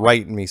going to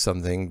write me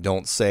something,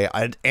 don't say,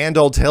 and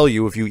I'll tell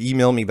you if you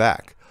email me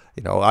back.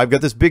 You know, I've got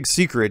this big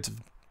secret,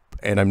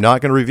 and I'm not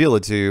going to reveal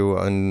it to you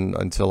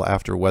until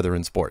after weather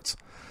and sports.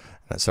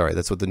 Sorry,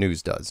 that's what the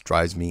news does.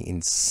 Drives me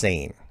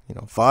insane. You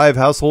know, 5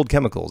 household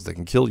chemicals that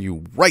can kill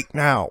you right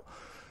now.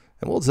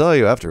 And we'll tell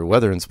you after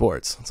weather and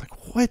sports. It's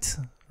like, what?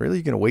 Really?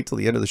 You're going to wait till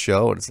the end of the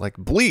show? And it's like,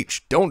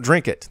 bleach, don't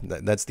drink it.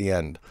 That's the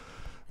end.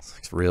 It's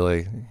like,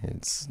 really?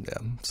 Yeah,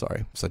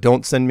 sorry. So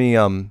don't send me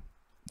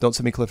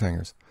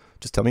cliffhangers.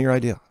 Just tell me your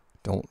idea.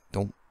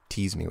 Don't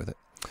tease me with it.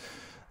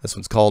 This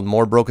one's called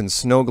More Broken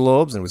Snow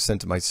Globes, and it was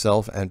sent to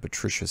myself and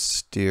Patricia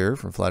Steer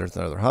from Flat Earth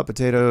and Other Hot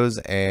Potatoes.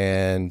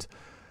 And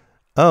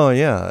oh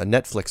yeah, a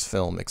Netflix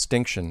film,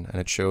 Extinction,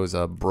 and it shows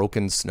a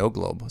broken snow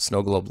globe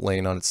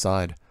laying on its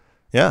side.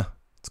 Yeah,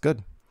 it's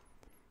good.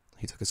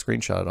 He took a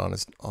screenshot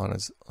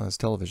on his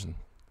television.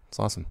 It's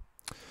awesome.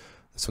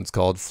 This one's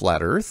called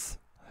Flat Earth.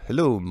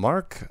 Hello,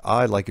 Mark.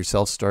 I, like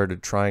yourself,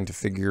 started trying to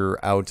figure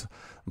out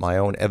my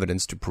own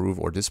evidence to prove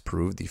or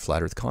disprove the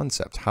flat earth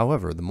concept.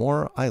 However, the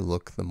more I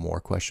look, the more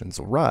questions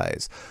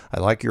arise. I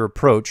like your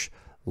approach.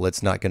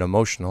 Let's not get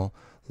emotional.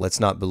 Let's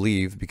not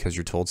believe because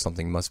you're told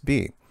something must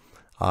be.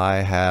 I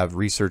have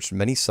researched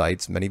many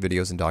sites, many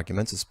videos and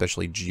documents,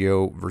 especially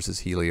geo versus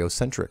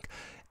heliocentric,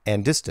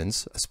 and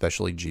distance,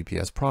 especially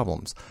GPS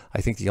problems.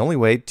 I think the only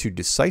way to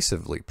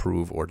decisively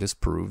prove or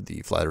disprove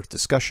the flat earth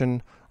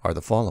discussion are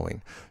the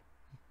following.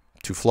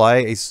 To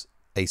fly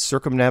a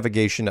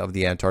circumnavigation of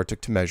the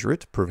Antarctic to measure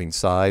it, proving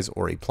size,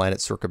 or a planet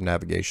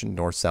circumnavigation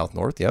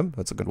north-south-north. Yeah,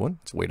 that's a good one.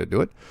 It's a way to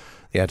do it.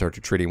 The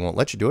Antarctic Treaty won't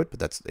let you do it,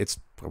 but it's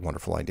a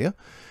wonderful idea.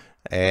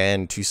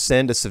 And to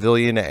send a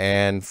civilian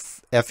and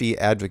FE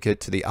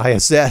advocate to the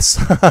ISS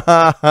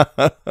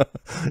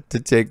to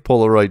take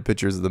Polaroid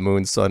pictures of the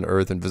moon, sun,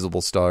 earth, and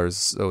visible stars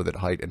so that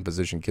height and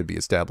position can be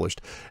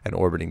established, and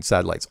orbiting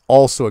satellites.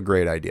 Also a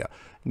great idea.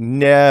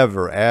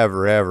 Never,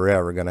 ever, ever,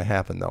 ever going to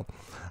happen, though.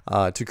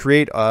 To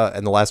create,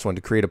 and the last one,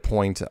 to create a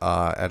point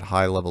at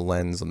high-level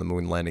lens on the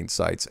moon landing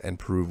sites and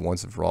prove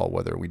once and for all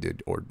whether we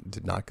did or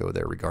did not go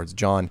there. Regards,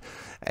 John.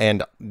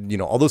 And, you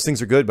know, all those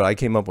things are good, but I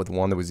came up with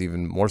one that was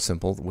even more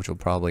simple, which will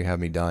probably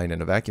have me dying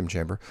in a vacuum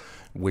chamber,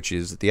 which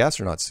is that the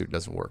astronaut suit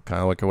doesn't work.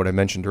 Kind of like what I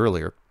mentioned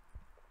earlier.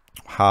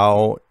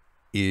 How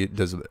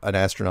does an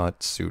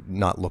astronaut suit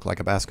not look like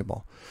a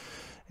basketball?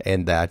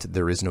 And that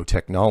there is no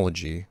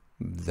technology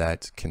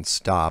that can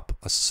stop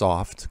a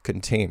soft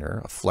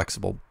container, a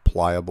flexible,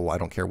 pliable, I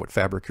don't care what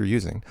fabric you're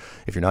using.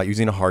 If you're not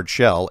using a hard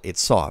shell,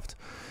 it's soft.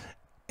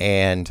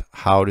 And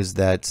how does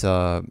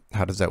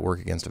that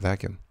work against a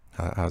vacuum?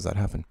 How does that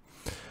happen?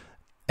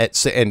 And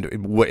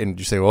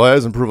you say, well, that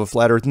doesn't prove a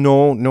flat Earth.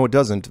 No, it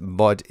doesn't.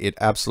 But it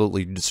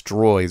absolutely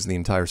destroys the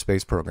entire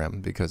space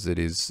program because it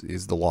is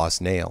the lost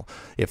nail.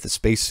 If the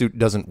spacesuit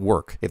doesn't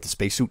work, if the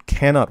spacesuit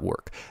cannot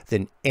work,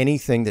 then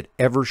anything that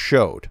ever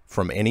showed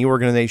from any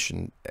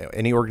organization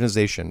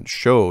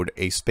showed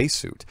a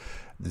spacesuit,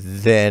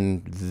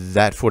 then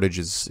that footage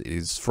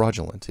is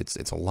fraudulent.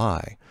 It's a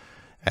lie.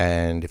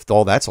 And if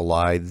all that's a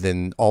lie,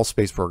 then all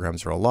space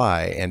programs are a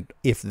lie. And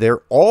if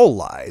they're all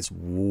lies,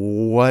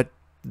 what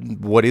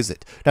is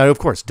it? Now, of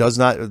course, does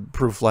not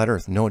prove flat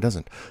Earth. No, it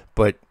doesn't.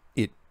 But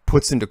it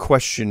puts into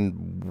question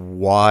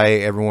why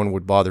everyone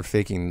would bother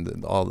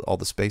faking all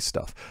the space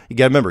stuff. You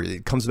got to remember,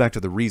 it comes back to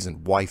the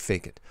reason. Why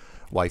fake it?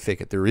 Why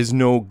fake it? There is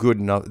no good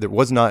enough. There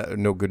was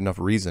no good enough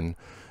reason.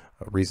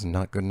 Reason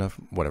not good enough.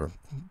 Whatever.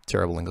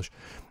 Terrible English.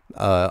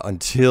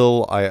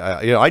 Until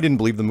I didn't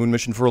believe the moon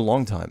mission for a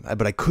long time,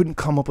 but I couldn't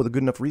come up with a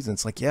good enough reason.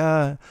 It's like,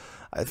 yeah,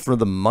 for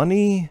the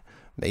money,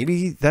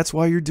 maybe that's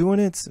why you're doing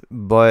it.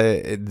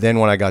 But then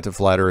when I got to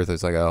flat Earth,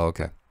 it's like, oh,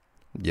 okay,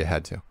 you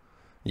had to.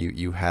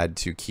 You had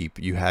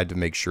to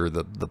make sure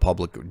the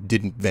public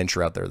didn't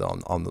venture out there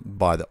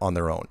on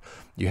their own.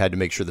 You had to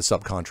make sure the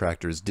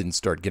subcontractors didn't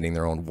start getting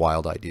their own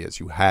wild ideas.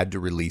 You had to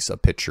release a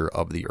picture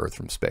of the Earth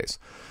from space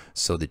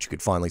so that you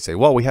could finally say,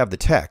 well, we have the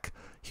tech.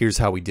 Here's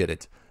how we did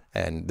it.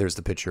 And there's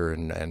the picture,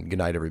 and good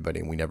night, everybody.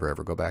 And we never,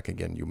 ever go back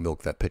again. You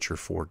milk that picture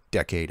for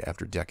decade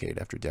after decade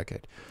after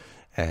decade.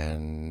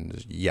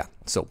 And yeah,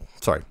 so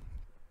sorry.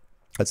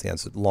 That's the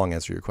answer. Long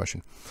answer to your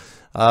question.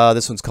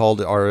 This one's called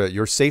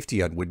Your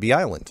Safety on Whidbey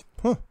Island.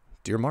 Huh.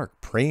 Dear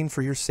Mark, praying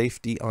for your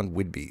safety on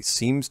Whidbey.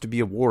 Seems to be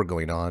a war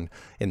going on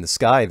in the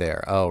sky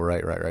there. Oh,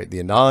 right.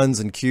 The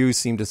Anons and Q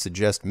seem to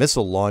suggest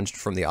missile launched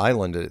from the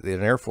island at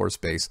an Air Force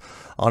base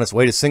on its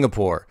way to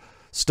Singapore.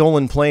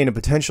 Stolen plane, a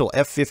potential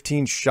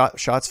F-15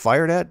 shots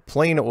fired at,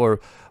 plane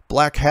or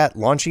black hat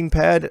launching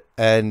pad,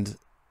 and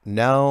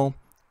now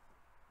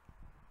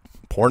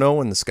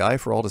porno in the sky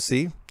for all to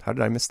see? How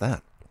did I miss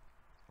that?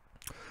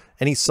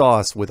 Any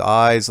sauce with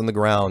eyes on the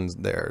ground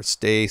there.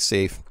 Stay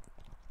safe.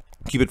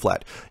 Keep it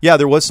flat. Yeah,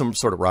 there was some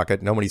sort of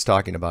rocket. Nobody's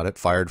talking about it.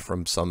 Fired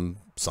from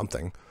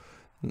something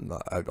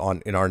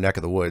in our neck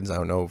of the woods. I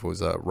don't know if it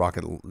was a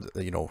rocket.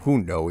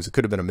 Who knows? It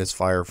could have been a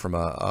misfire from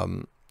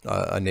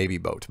a Navy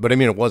boat. But I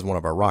mean, it was one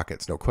of our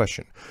rockets, no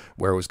question.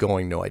 Where it was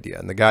going, no idea.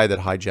 And the guy that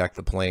hijacked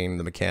the plane,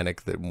 the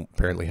mechanic that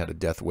apparently had a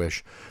death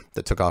wish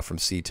that took off from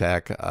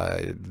SeaTac,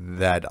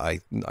 that I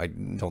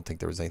don't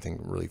think there was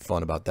anything really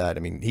fun about that. I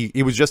mean,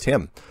 it was just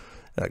him.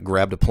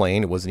 Grabbed a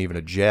plane. It wasn't even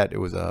a jet. It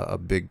was a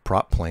big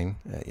prop plane.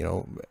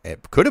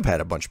 It could have had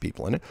a bunch of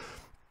people in it.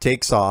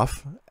 Takes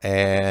off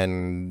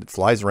and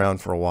flies around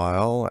for a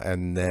while,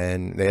 and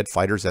then they had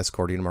fighters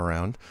escorting him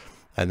around,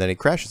 and then he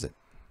crashes it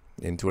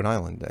into an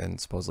island and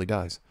supposedly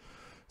dies.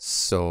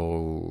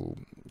 So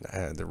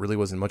there really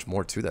wasn't much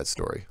more to that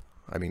story.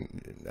 I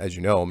mean, as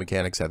you know,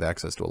 mechanics have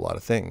access to a lot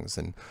of things,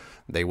 and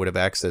they would have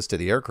access to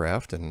the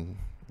aircraft, and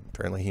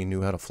apparently he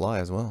knew how to fly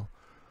as well.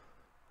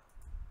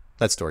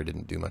 That story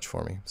didn't do much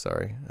for me.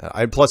 Sorry.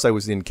 Plus, I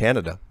was in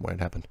Canada when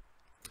it happened.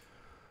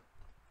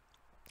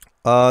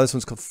 This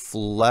one's called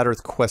Flat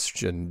Earth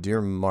Question.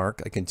 Dear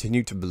Mark, I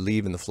continue to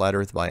believe in the Flat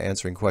Earth by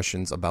answering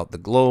questions about the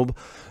globe.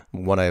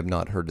 One I have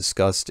not heard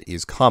discussed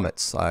is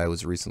comets. I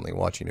was recently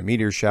watching a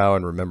meteor shower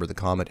and remember the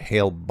comet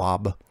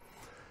Hale-Bopp.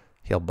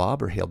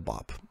 Hale-Bopp or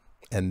Hale-Bopp?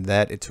 And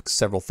that it took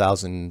several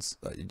thousands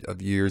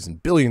of years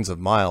and billions of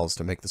miles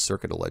to make the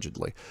circuit,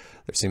 allegedly.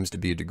 There seems to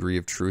be a degree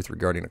of truth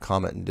regarding a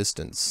comet and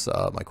distance.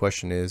 My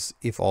question is,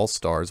 if all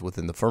stars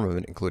within the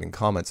firmament, including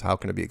comets, how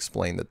can it be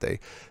explained that they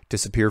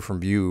disappear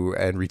from view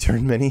and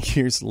return many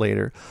years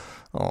later?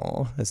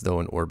 Oh, as though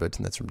in orbit.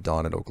 And that's from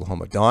Don in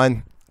Oklahoma.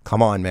 Don,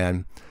 come on,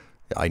 man.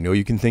 I know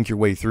you can think your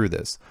way through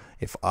this.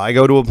 If I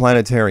go to a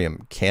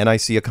planetarium, can I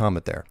see a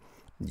comet there?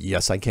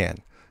 Yes, I can.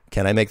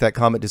 Can I make that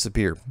comet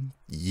disappear?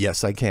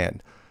 Yes, I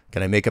can.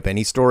 Can I make up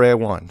any story I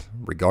want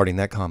regarding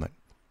that comet?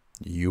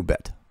 You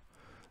bet.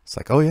 It's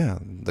like, oh yeah,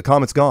 the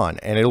comet's gone,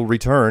 and it'll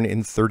return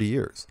in 30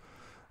 years.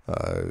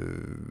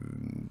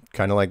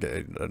 Kind of like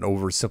an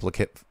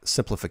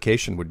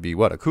oversimplification would be,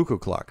 what, a cuckoo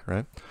clock,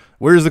 right?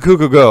 Where does the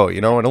cuckoo go?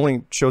 It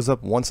only shows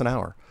up once an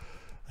hour.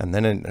 And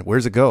then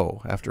where's it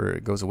go after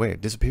it goes away?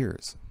 It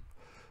disappears.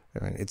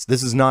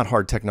 This is not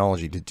hard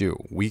technology to do.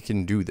 We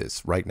can do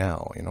this right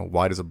now.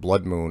 Why does a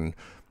blood moon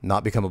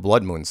not become a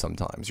blood moon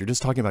sometimes? You're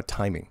just talking about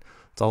timing.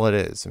 That's all it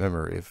is.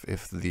 Remember,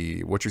 if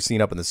what you're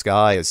seeing up in the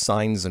sky is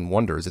signs and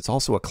wonders, it's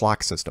also a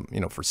clock system,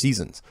 for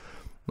seasons.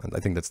 And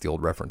I think that's the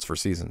old reference for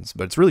seasons.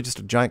 But it's really just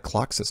a giant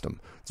clock system.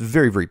 It's a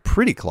very, very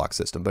pretty clock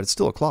system, but it's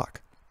still a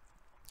clock.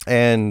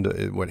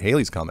 And what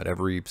Halley's Comet,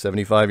 every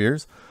 75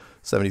 years,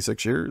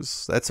 76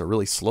 years, that's a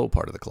really slow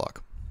part of the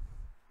clock.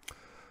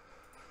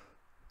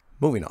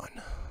 Moving on.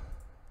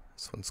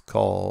 This one's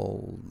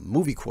called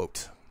Movie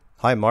Quote.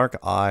 Hi, Mark.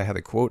 I have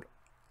a quote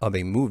of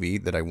a movie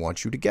that I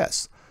want you to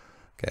guess.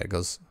 Okay, it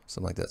goes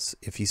something like this.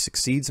 If he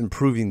succeeds in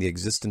proving the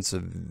existence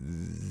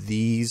of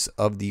these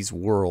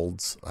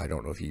worlds, I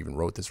don't know if he even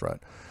wrote this right,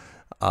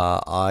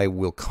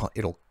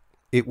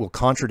 it will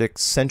contradict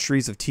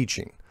centuries of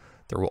teaching.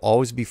 There will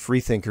always be free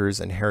thinkers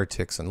and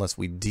heretics unless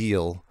we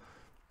deal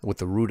with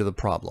the root of the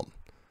problem.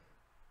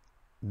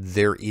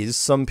 There is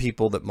some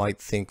people that might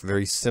think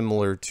very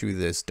similar to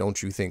this.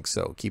 Don't you think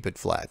so? Keep it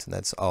flat. And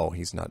that's, oh,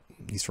 he's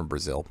from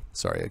Brazil.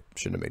 Sorry, I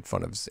shouldn't have made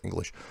fun of his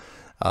English.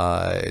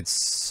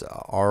 It's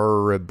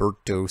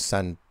Roberto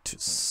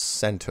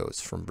Santos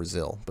from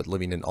Brazil, but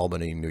living in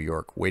Albany, New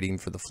York, waiting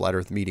for the Flat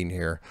Earth meeting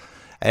here.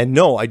 And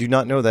no, I do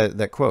not know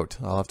that quote.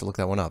 I'll have to look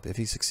that one up. If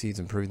he succeeds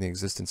in proving the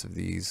existence of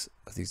these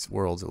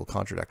worlds, it will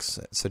contradict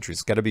centuries.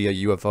 It's got to be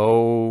a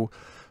UFO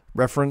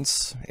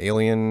reference,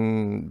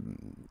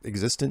 alien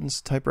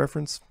existence type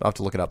reference. I'll have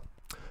to look it up.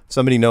 If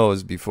somebody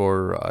knows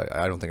before,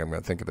 I don't think I'm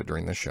going to think of it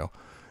during this show.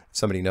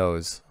 somebody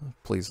knows,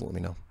 please let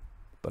me know.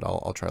 But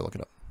I'll try to look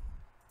it up.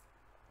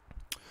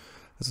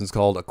 This is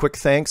called A Quick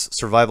Thanks,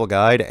 Survival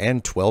Guide,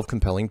 and 12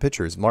 Compelling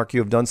Pictures. Mark, you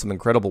have done some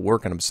incredible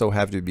work, and I'm so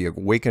happy to be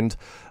awakened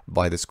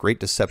by this great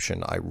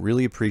deception. I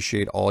really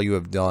appreciate all you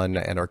have done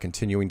and are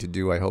continuing to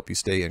do. I hope you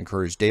stay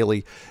encouraged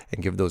daily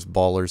and give those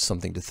ballers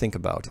something to think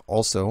about.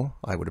 Also,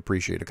 I would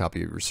appreciate a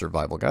copy of your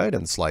survival guide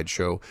and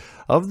slideshow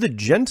of the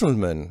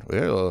gentleman,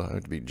 well, it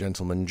would be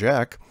Gentleman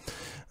Jack,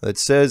 that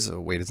says, oh,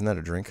 wait, isn't that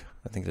a drink?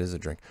 I think it is a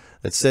drink.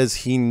 That says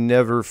he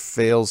never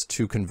fails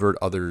to convert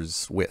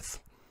others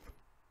with.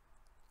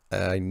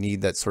 I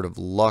need that sort of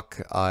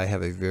luck. I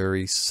have a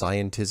very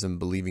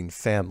scientism-believing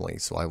family,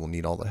 so I will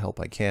need all the help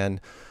I can.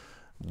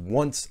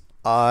 Once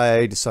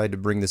I decide to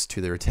bring this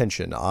to their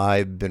attention,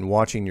 I've been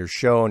watching your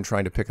show and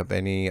trying to pick up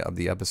any of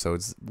the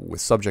episodes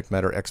with subject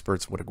matter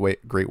experts. What a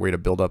great way to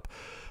build up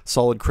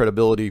solid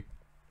credibility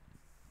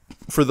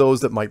for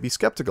those that might be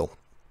skeptical.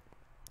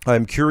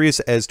 I'm curious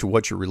as to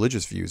what your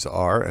religious views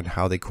are and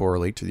how they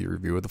correlate to the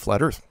review of the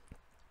Flat Earth.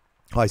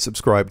 I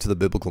subscribe to the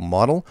biblical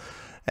model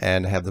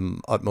and have the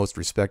utmost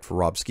respect for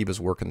Rob Skiba's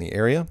work in the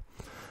area.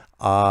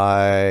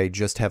 I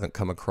just haven't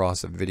come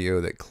across a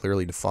video that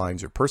clearly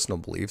defines your personal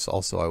beliefs.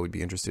 Also, I would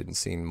be interested in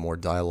seeing more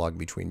dialogue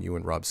between you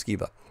and Rob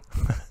Skiba.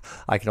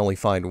 I can only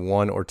find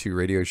 1 or 2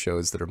 radio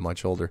shows that are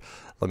much older.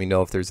 Let me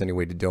know if there's any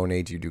way to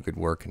donate. You do good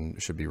work and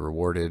should be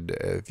rewarded.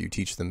 If you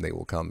teach them, they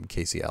will come.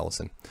 Casey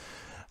Allison.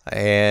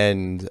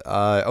 And,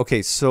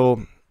 okay,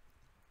 so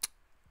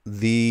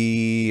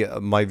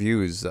my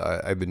views,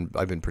 I've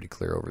been pretty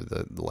clear over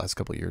the last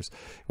couple of years,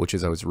 which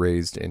is I was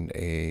raised in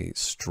a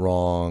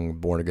strong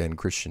born-again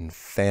Christian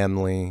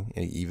family,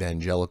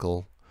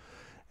 evangelical,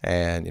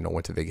 and, you know,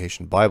 went to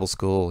Vacation Bible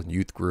School and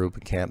youth group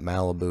and Camp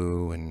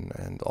Malibu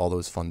and all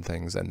those fun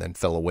things, and then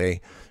fell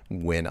away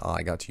when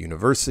I got to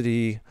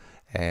university,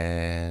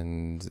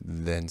 and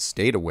then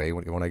stayed away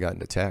when I got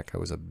into tech. I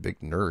was a big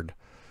nerd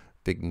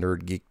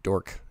geek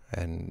dork,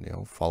 and, you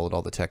know, followed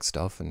all the tech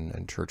stuff,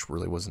 and church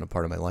really wasn't a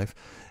part of my life,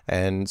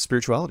 and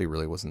spirituality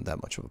really wasn't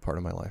that much of a part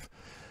of my life.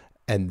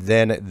 And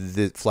then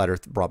the Flat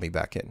Earth brought me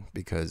back in,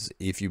 because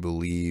if you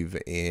believe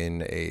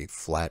in a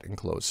flat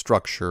enclosed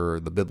structure,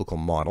 the biblical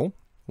model,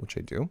 which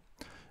I do,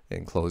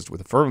 enclosed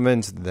with a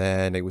firmament,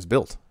 then it was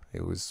built.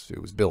 It was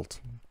built.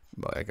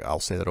 I'll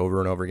say that over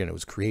and over again. It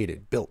was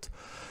created, built,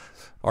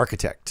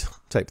 architect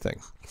type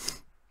thing,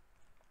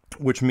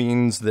 which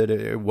means that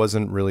it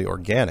wasn't really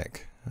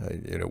organic.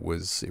 It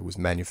was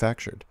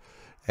manufactured.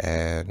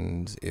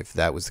 And if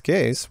that was the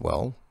case,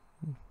 well,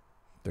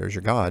 there's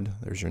your God,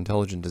 there's your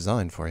intelligent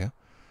design for you.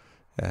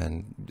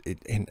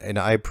 And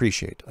I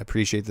appreciate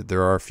that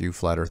there are a few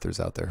flat earthers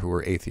out there who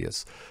are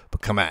atheists,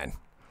 but come on.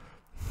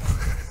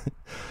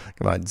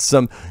 Come on,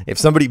 if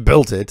somebody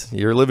built it,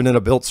 you're living in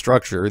a built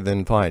structure,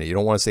 then fine. You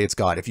don't want to say it's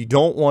God. If you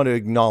don't want to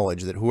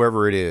acknowledge that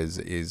whoever it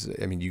is,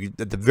 I mean, you,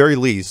 at the very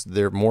least,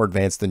 they're more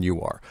advanced than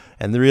you are.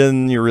 And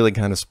then you're really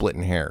kind of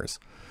splitting hairs.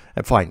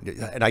 And fine,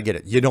 and I get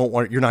it. You're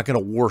not going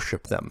to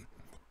worship them.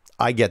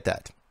 I get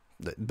that.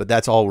 But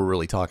that's all we're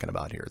really talking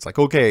about here. It's like,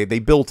 okay, they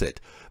built it,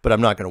 but I'm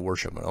not going to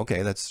worship them.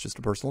 Okay, that's just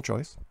a personal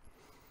choice.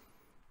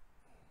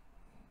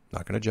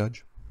 Not going to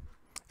judge.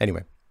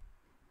 Anyway,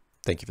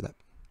 thank you for that.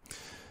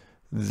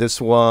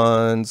 This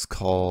one's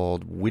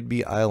called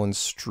Whidbey Island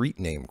Street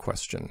Name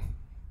Question.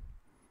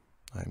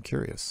 I'm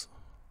curious.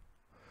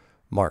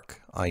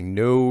 Mark, I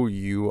know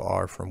you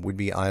are from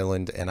Whidbey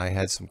Island, and I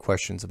had some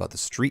questions about the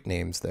street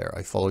names there.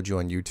 I followed you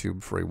on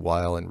YouTube for a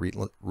while and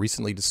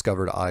recently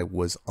discovered I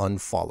was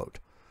unfollowed.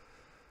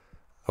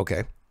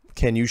 Okay.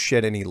 Can you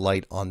shed any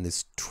light on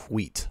this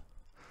tweet?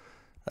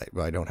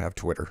 I don't have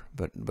Twitter,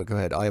 but go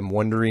ahead. I am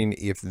wondering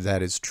if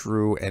that is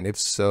true, and if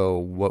so,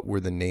 what were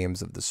the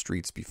names of the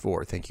streets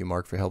before? Thank you,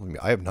 Mark, for helping me.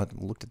 I have not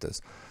looked at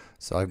this,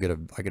 so I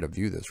gotta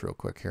view this real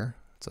quick here.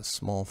 It's a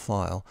small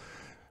file.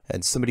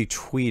 And somebody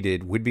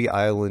tweeted, Whidbey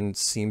Island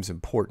seems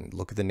important.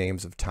 Look at the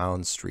names of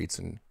towns, streets,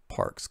 and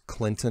parks.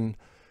 Clinton,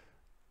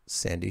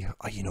 Sandy.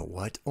 Oh, you know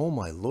what? Oh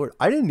my Lord!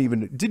 It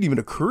didn't even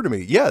occur to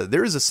me. Yeah,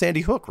 there is a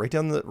Sandy Hook right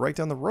down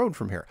the road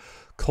from here.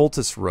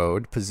 Cultus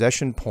Road,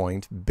 Possession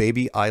Point,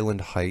 Baby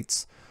Island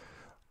Heights.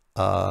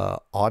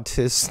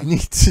 Autists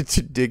need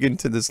to dig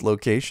into this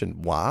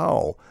location.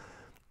 Wow.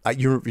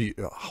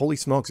 Holy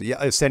smokes.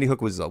 Yeah, Sandy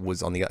Hook was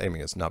on the, I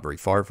mean, it's not very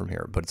far from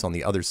here, but it's on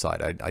the other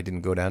side. I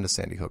didn't go down to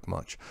Sandy Hook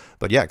much.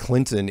 But yeah,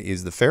 Clinton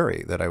is the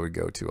ferry that I would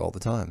go to all the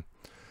time.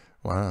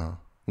 Wow.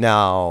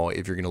 Now,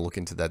 if you're going to look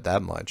into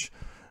that much,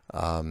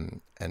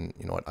 and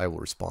you know what, I will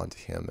respond to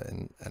him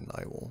and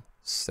I will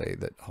say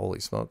that,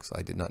 holy smokes,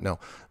 I did not know.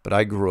 But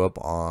I grew up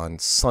on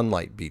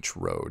Sunlight Beach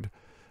Road,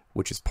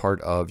 which is part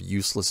of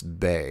Useless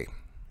Bay.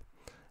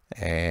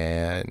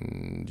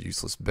 And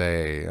Useless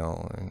Bay,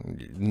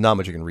 not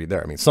much you can read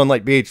there. I mean,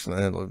 Sunlight Beach,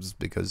 it was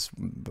because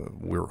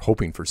we're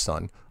hoping for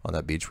sun on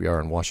that beach. We are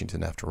in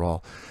Washington after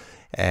all.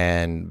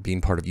 And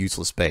being part of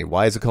Useless Bay.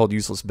 Why is it called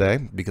Useless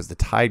Bay? Because the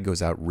tide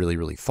goes out really,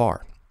 really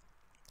far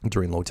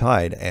during low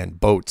tide, and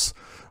boats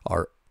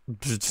are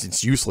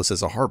it's useless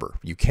as a harbor.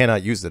 You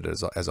cannot use it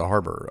as a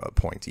harbor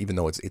point, even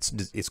though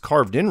it's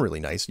carved in really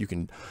nice.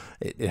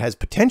 It has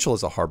potential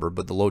as a harbor,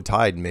 but the low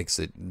tide makes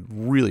it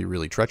really,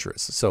 really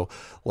treacherous. So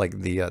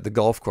like the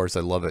golf course,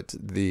 I love it.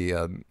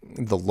 The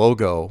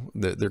logo,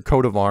 their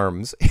coat of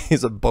arms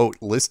is a boat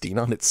listing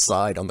on its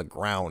side on the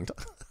ground.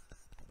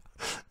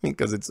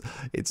 Because it's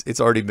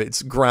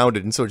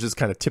grounded, and so it's just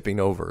kind of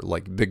tipping over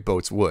like big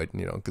boats would,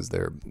 you know, because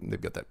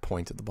they've got that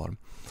point at the bottom.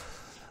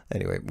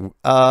 Anyway,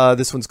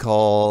 this one's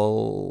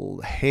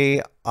called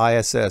Hey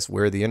ISS,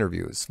 Where Are the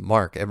Interviews?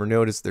 Mark, ever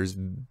noticed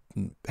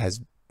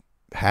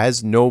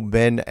has no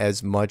been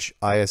as much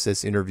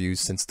ISS interviews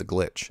since the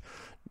glitch?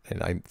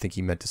 And I think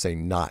he meant to say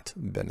not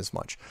been as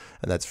much.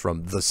 And that's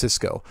from the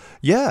Cisco.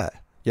 Yeah.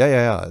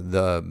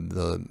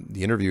 The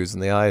interviews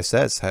in the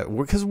ISS,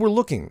 because we're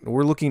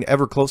looking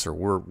ever closer.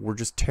 We're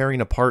just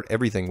tearing apart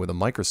everything with a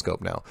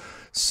microscope now.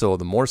 So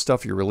the more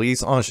stuff you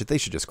release, honestly, they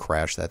should just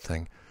crash that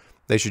thing.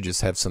 They should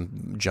just have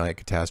some giant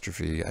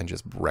catastrophe and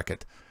just wreck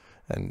it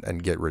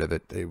and get rid of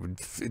it.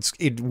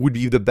 It would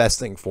be the best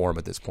thing for them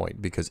at this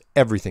point, because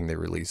everything they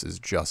release is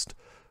just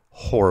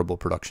horrible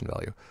production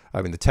value.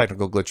 I mean, the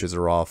technical glitches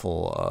are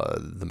awful.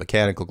 The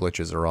mechanical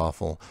glitches are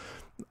awful.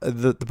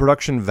 The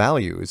production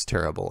value is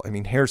terrible. I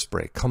mean,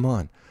 Hairspray, come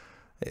on.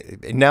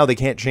 Now they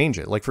can't change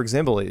it. Like, for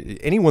example,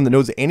 anyone that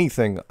knows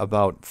anything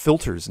about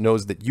filters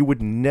knows that you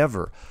would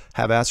never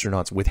have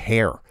astronauts with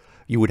hair.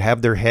 You would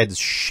have their heads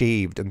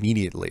shaved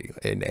immediately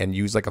and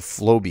use like a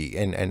Flowbee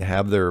and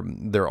have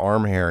their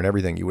arm hair and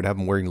everything. You would have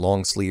them wearing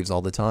long sleeves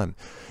all the time.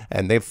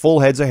 And they have full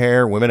heads of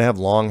hair. Women have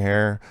long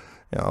hair.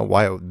 You know,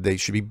 why they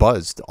should be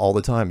buzzed all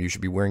the time. You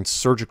should be wearing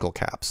surgical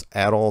caps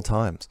at all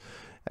times.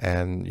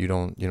 And you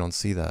don't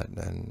see that.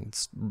 And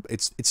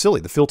it's silly.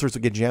 The filters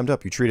would get jammed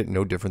up. You treat it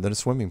no different than a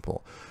swimming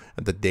pool.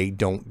 But they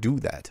don't do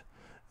that.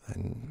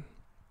 And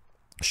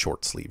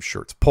short sleeve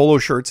shirts, polo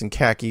shirts and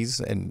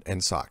khakis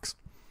and socks.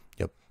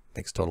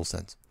 Makes total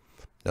sense.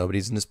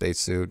 Nobody's in a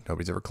spacesuit.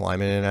 Nobody's ever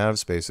climbing in and out of a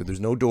spacesuit. There's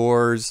no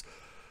doors.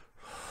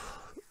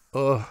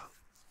 Oh,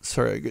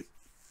 sorry,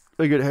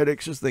 I get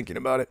headaches just thinking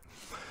about it.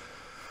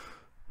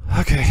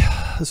 Okay,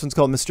 this one's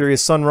called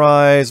Mysterious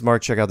Sunrise.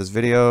 Mark, check out this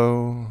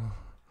video.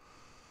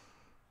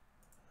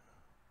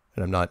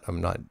 And I'm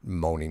not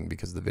moaning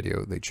because of the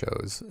video they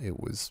chose.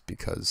 It was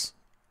because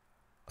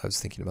I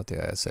was thinking about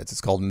the ISS. It's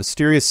called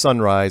Mysterious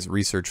Sunrise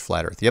Research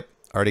Flat Earth. Yep,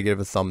 already gave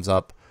it a thumbs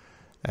up.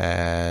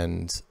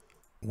 And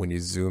when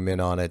you zoom in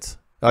on it,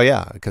 oh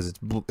yeah, because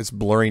it's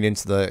blurring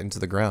into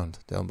the ground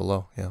down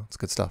below. Yeah, it's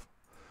good stuff.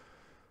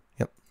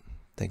 Yep,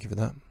 thank you for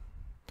that.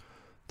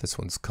 This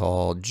one's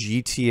called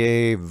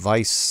GTA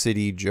Vice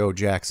City Joe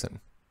Jackson.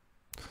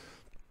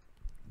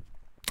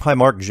 Hi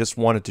Mark, just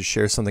wanted to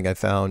share something I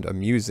found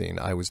amusing.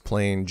 I was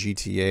playing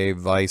GTA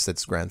Vice,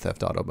 that's Grand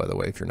Theft Auto by the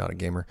way, if you're not a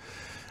gamer,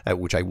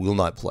 which I will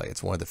not play.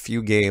 It's one of the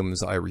few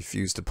games I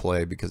refuse to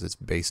play because it's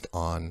based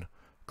on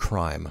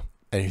crime.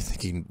 And you're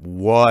thinking,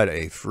 what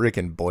a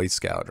freaking Boy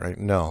Scout, right?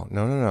 No.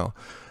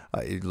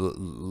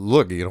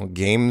 Look, you know,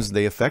 games,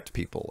 they affect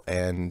people.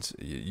 And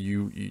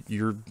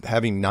you're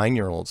having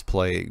 9-year-olds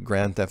play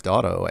Grand Theft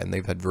Auto, and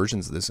they've had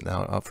versions of this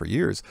now out for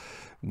years,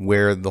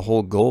 where the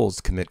whole goal is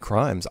to commit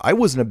crimes. I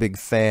wasn't a big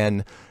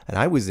fan, and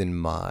I was in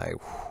my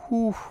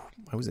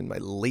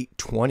late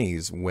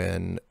 20s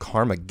when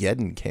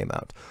Carmageddon came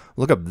out.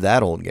 Look up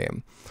that old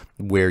game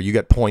where you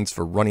get points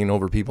for running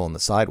over people on the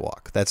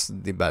sidewalk. That's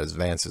about as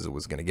advanced as it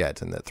was going to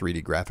get, and the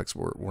 3D graphics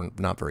were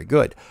not very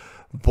good.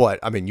 But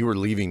I mean,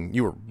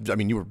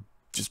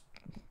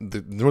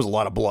 there was a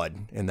lot of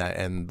blood in that,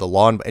 and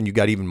and you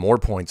got even more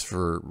points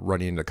for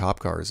running into cop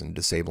cars and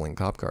disabling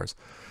cop cars.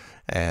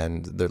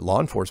 And the law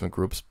enforcement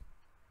groups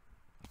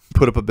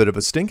put up a bit of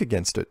a stink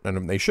against it,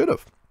 and they should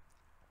have.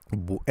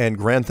 And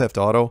Grand Theft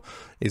Auto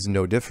is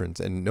no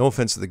different. And no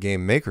offense to the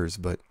game makers,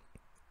 but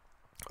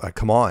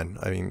come on.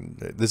 I mean,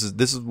 this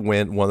is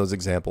one of those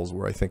examples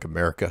where I think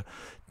America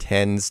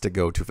tends to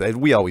go too far.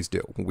 We always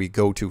do. We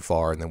go too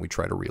far, and then we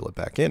try to reel it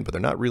back in. But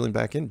they're not reeling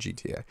back in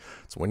GTA.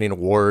 It's winning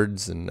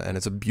awards, and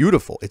it's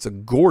a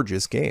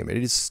gorgeous game. It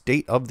is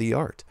state of the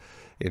art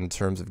in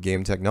terms of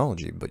game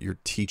technology. But you're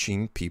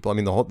teaching people. I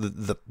mean,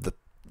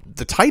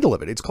 the title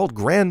of it, it's called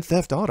Grand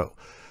Theft Auto.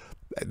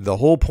 The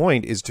whole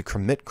point is to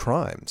commit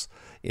crimes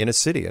in a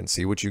city and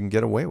see what you can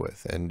get away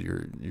with, and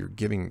you're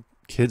giving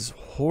kids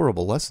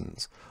horrible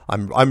lessons.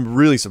 I'm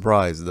really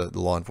surprised that the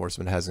law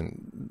enforcement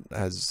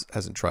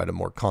hasn't tried a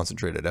more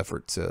concentrated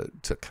effort to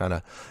kind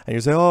of, and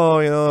you say, oh,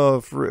 you know,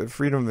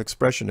 freedom of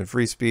expression and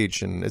free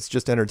speech, and it's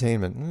just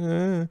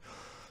entertainment.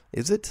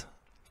 Is it?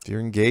 If you're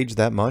engaged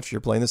that much,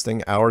 you're playing this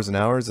thing hours and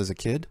hours as a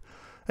kid.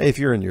 If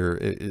you're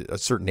in a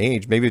certain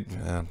age, maybe.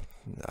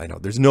 I know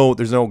there's no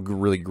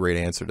really great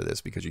answer to this,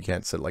 because you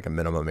can't set like a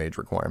minimum age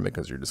requirement,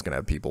 because you're just gonna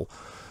have people,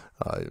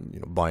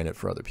 buying it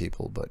for other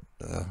people. But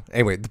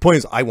anyway, the point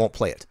is, I won't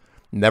play it.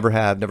 Never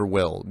have, never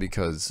will,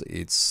 because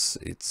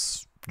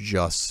it's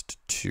just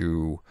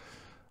too.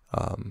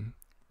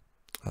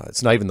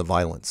 It's not even the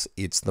violence;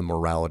 it's the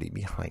morality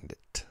behind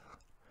it.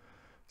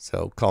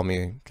 So call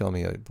me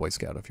a Boy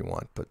Scout if you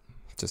want, but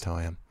it's just how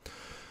I am.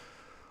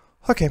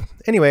 Okay,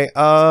 anyway,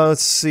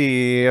 let's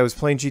see. I was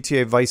playing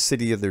GTA Vice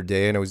City the other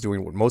day, and I was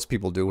doing what most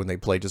people do when they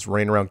play, just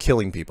running around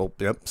killing people.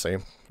 Yep,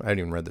 same. I hadn't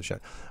even read this yet.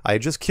 I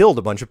had just killed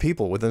a bunch of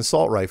people with an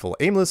assault rifle,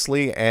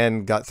 aimlessly,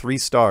 and got 3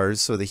 stars,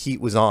 so the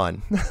heat was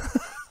on. I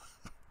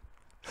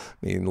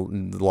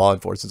mean, the law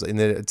enforcement. In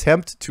an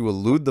attempt to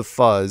elude the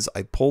fuzz,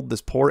 I pulled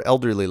this poor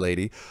elderly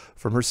lady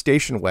from her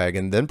station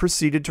wagon, then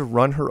proceeded to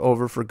run her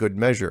over for good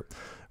measure,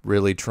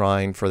 really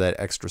trying for that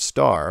extra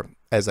star.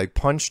 As I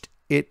punched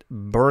it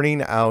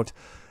burning out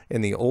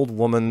in the old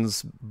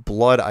woman's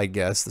blood, I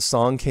guess, the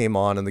song came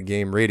on in the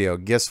game radio.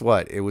 Guess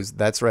what?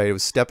 That's right, it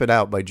was Steppin'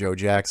 Out by Joe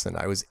Jackson.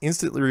 I was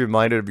instantly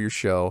reminded of your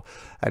show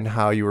and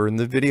how you were in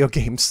the video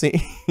game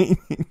scene.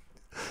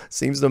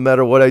 Seems no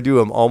matter what I do,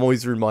 I'm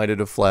always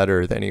reminded of Flat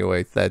Earth.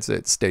 Anyway, that's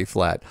it. Stay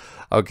flat.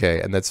 Okay,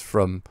 and that's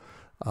from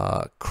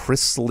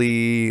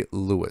Chrisley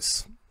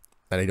Lewis.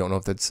 And I don't know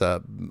if that's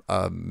a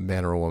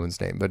man or a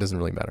woman's name, but it doesn't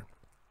really matter.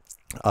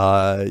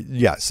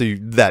 Yeah, so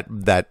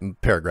that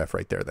paragraph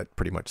right there, that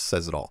pretty much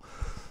says it all.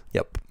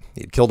 Yep.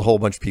 He killed a whole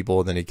bunch of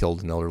people, and then he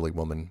killed an elderly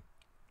woman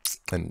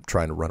and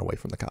trying to run away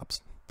from the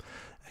cops.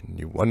 And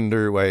you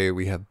wonder why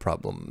we have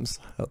problems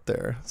out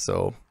there.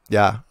 So,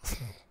 yeah.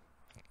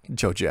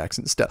 Joe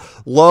Jackson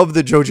stuff. Love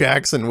the Joe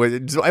Jackson.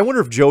 I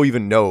wonder if Joe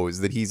even knows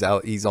that he's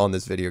on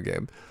this video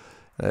game.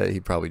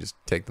 He'd probably just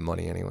take the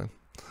money anyway.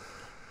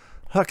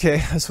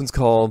 Okay, this one's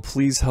called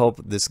Please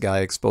Help This Guy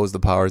Expose the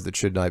Powers That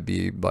Should Not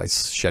Be by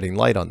Shedding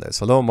Light on This.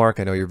 Hello,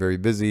 Mark. I know you're very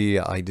busy.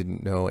 I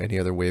didn't know any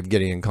other way of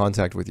getting in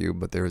contact with you,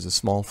 but there is a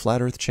small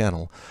Flat Earth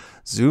channel,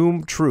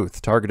 Zoom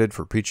Truth, targeted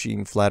for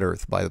preaching Flat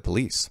Earth by the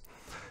police.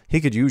 He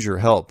could use your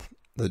help.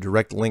 The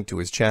direct link to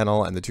his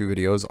channel and the 2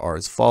 videos are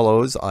as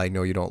follows. I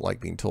know you don't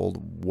like being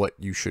told what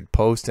you should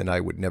post, and I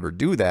would never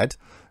do that.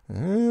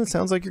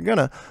 Sounds like you're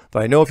gonna.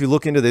 But I know if you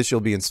look into this, you'll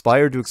be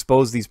inspired to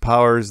expose these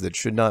powers that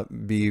should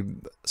not be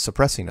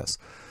suppressing us.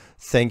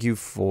 Thank you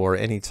for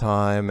any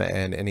time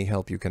and any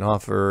help you can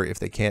offer. If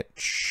they can't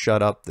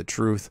shut up the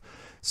truth,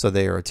 so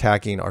they are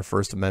attacking our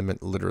First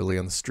Amendment literally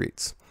on the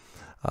streets.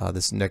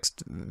 This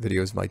next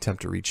video is my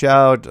attempt to reach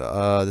out.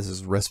 This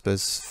is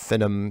Respis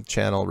Finum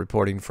channel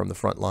reporting from the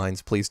front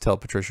lines. Please tell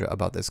Patricia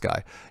about this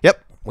guy.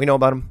 Yep, we know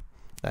about him.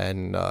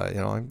 And,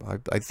 you know,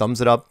 I thumbs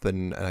it up,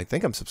 and I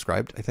think I'm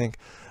subscribed. I think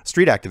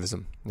street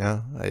activism.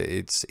 Yeah,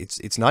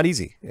 it's not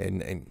easy,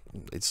 and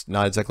it's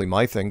not exactly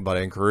my thing, but I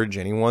encourage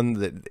anyone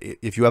that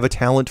if you have a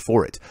talent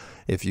for it,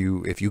 if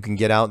you can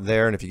get out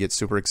there, and if you get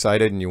super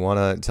excited and you want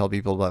to tell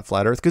people about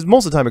Flat Earth, because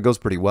most of the time it goes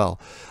pretty well.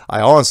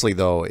 I honestly,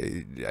 though,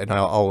 and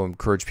I'll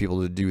encourage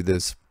people to do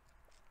this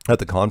at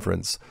the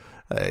conference,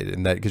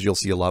 and that because you'll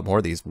see a lot more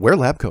of these. Wear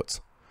lab coats.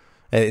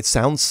 And it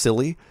sounds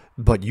silly,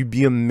 but you'd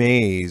be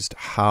amazed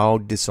how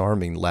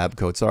disarming lab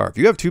coats are. If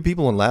you have 2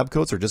 people in lab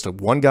coats, or just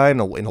one guy in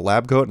a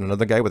lab coat and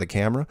another guy with a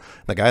camera,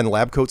 and the guy in the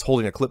lab coat's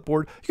holding a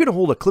clipboard, you're going to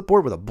hold a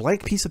clipboard with a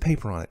blank piece of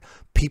paper on it.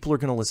 People are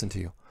going to listen to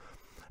you,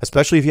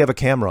 especially if you have a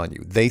camera on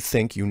you. They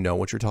think you know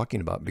what you're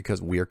talking about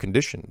because we are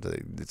conditioned.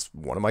 It's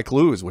one of my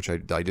clues, which I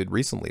did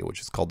recently, which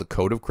is called the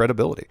Code of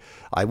Credibility.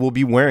 I will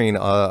be wearing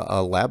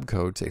a lab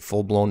coat, a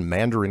full-blown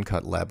Mandarin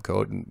cut lab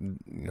coat, you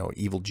know,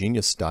 evil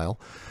genius style,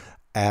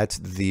 at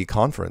the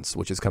conference,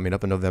 which is coming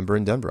up in November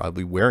in Denver. I'll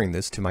be wearing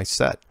this to my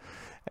set.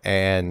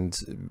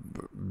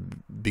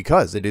 And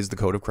because it is the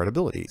Code of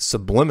Credibility,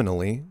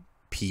 subliminally,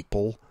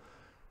 people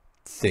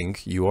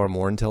think you are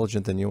more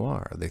intelligent than you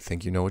are. They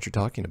think you know what you're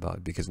talking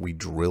about because we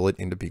drill it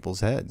into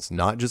people's heads.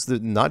 Not just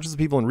the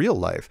people in real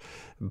life,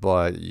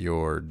 but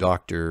your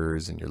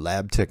doctors and your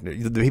lab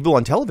technicians, the people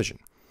on television,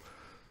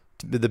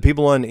 the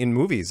people in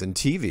movies and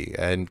TV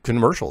and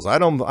commercials.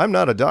 I'm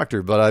not a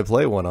doctor, but I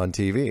play one on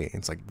TV.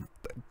 It's like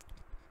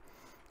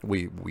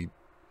we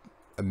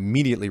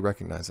immediately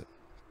recognize it.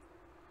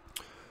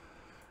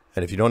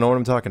 And if you don't know what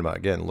I'm talking about,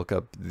 again, look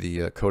up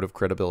the Code of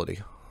Credibility.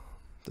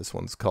 This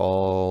one's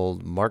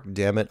called Mark,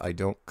 damn it, I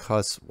don't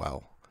cuss.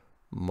 Wow.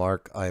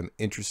 Mark, I am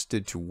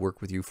interested to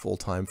work with you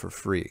full-time for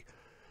free.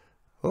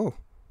 Oh,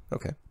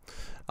 okay.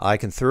 I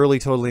can thoroughly,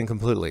 totally, and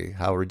completely,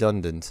 how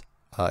redundant,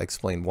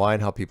 explain why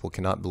and how people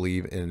cannot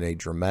believe in a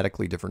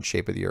dramatically different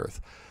shape of the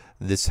earth.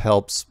 This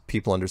helps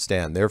people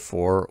understand.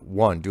 Therefore,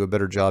 1, do a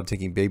better job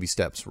taking baby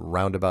steps,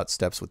 roundabout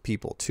steps with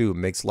people. 2,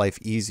 makes life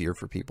easier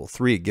for people.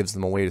 3, gives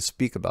them a way to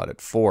speak about it.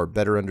 4,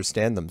 better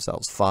understand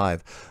themselves.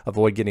 5,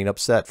 avoid getting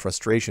upset,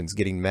 frustrations,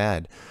 getting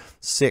mad.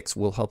 6,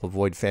 will help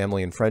avoid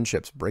family and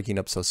friendships breaking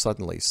up so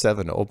suddenly.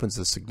 7, opens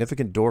a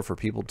significant door for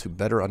people to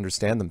better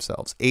understand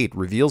themselves. 8,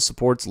 reveals,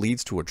 supports,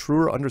 leads to a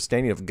truer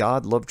understanding of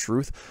God, love,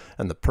 truth,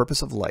 and the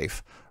purpose of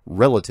life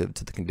relative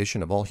to the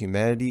condition of all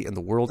humanity in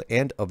the world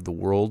and of the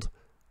world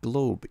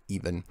globe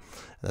even. And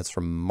that's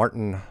from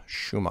Martin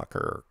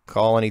Schumacher.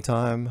 Call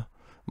anytime.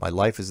 My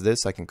life is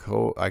this. I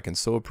can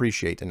so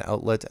appreciate an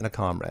outlet and a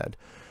comrade.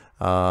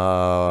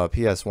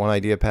 P.S. One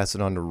idea, pass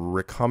it on to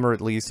Rick Hummer at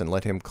least and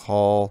let him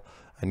call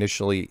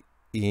initially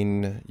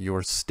in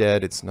your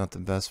stead. It's not the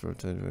best for...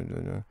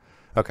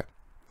 Okay.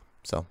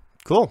 So,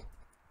 cool.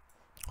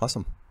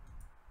 Awesome.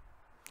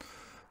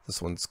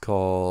 This one's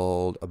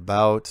called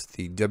About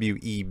the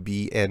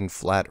WEBN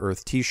Flat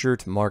Earth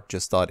t-shirt. Mark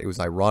just thought it was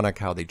ironic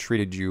how they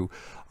treated you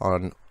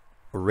on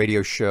a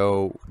radio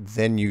show,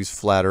 then used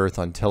Flat Earth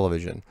on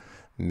television.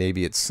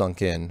 Maybe it's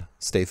sunk in.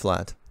 Stay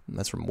flat. And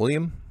that's from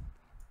William.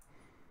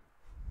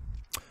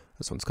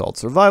 This one's called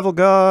Survival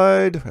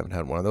Guide. I haven't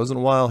had one of those in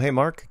a while. Hey,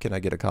 Mark, can I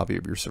get a copy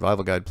of your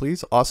Survival Guide,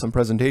 please? Awesome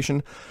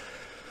presentation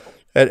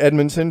at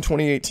Edmonton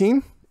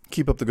 2018.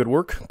 Keep up the good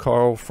work.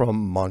 Carl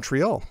from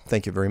Montreal.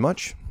 Thank you very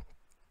much.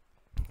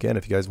 Again,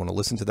 if you guys want to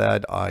listen to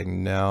that, I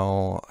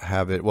now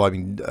have it. Well, I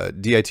mean,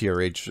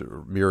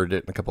 DITRH mirrored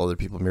it and a couple other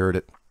people mirrored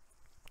it.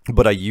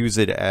 But I use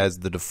it as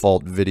the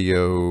default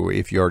video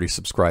if you already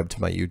subscribe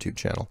to my YouTube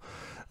channel.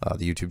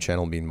 The YouTube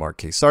channel being Mark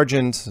K.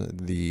 Sargent.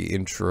 The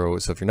intro,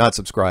 so if you're not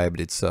subscribed,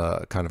 it's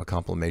kind of a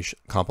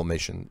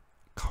compilation.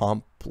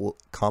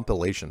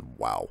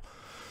 Wow.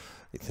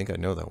 You think I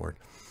know that word.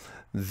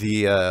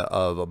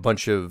 Of a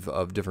bunch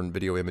of different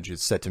video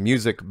images set to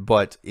music,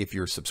 but if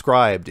you're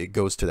subscribed, it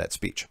goes to that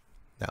speech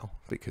now,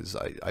 because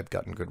I've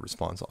gotten good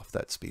response off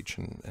that speech,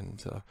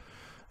 and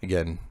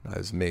again, I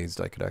was amazed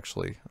I could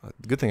actually,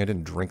 good thing I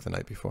didn't drink the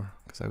night before,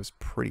 because I was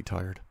pretty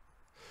tired.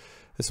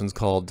 This one's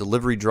called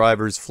Delivery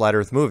Driver's Flat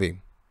Earth Movie.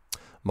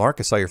 Mark,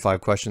 I saw your 5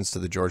 questions to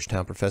the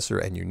Georgetown professor,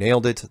 and you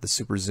nailed it. The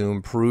super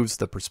zoom proves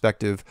the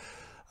perspective,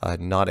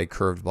 not a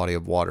curved body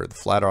of water. The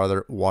flat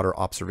water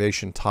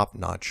observation,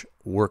 top-notch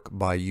work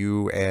by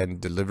you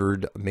and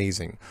delivered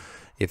amazing.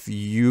 If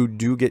you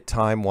do get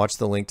time, watch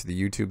the link to the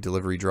YouTube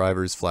Delivery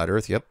Drivers Flat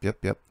Earth.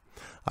 Yep.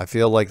 I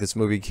feel like this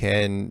movie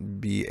can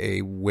be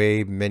a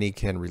way many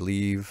can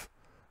relive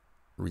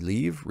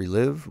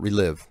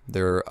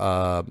their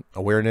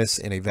awareness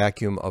in a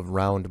vacuum of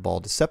round ball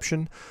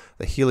deception.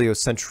 The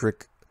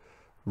heliocentric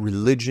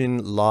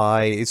religion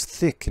lie is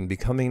thick, and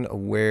becoming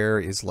aware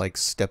is like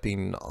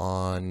stepping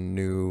on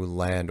new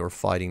land or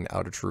fighting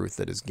out a truth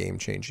that is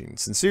game-changing.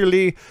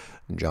 Sincerely,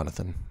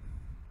 Jonathan.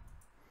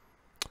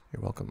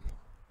 You're welcome.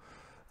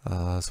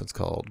 So it's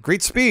called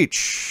Great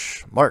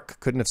Speech. Mark,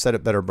 couldn't have said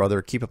it better,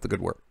 brother. Keep up the good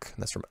work.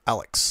 And that's from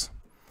Alex.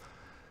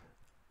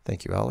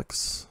 Thank you,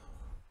 Alex.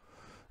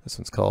 This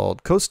one's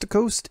called Coast to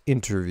Coast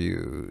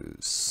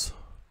Interviews.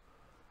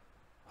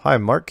 Hi,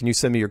 Mark. Can you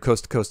send me your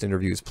Coast to Coast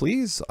interviews,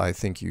 please? I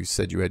think you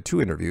said you had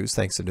 2 interviews.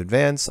 Thanks in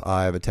advance.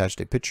 I've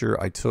attached a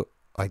picture I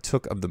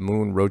took of the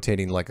moon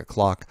rotating like a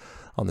clock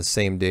on the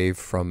same day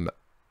from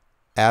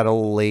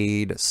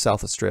Adelaide,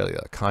 South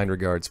Australia. Kind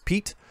regards,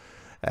 Pete.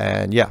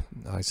 And yeah,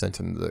 I sent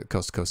him the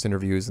Coast to Coast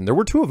interviews, and there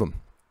were 2 of them.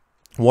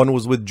 One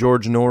was with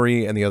George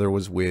Norrie, and the other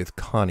was with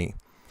Connie.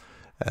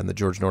 And the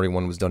George Norrie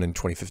one was done in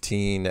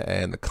 2015,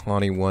 and the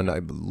Connie one, I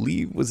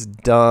believe, was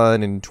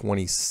done in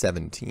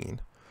 2017.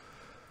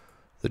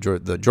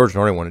 The George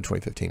Norrie one in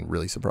 2015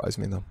 really surprised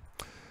me, though.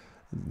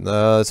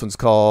 This one's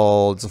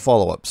called, it's a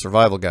follow-up,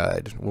 Survival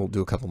Guide. We'll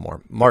do a couple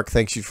more. Mark,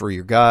 thanks you for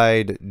your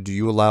guide. Do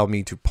you allow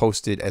me to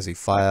post it as a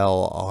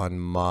file on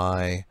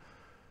my...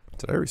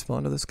 Did I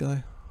respond to this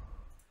guy?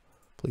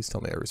 Please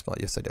tell me I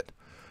responded. Yes, I did.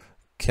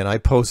 Can I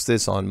post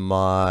this on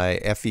my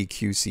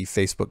FEQC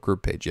Facebook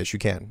group page? Yes, you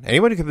can.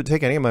 Anybody can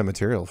take any of my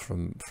material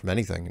from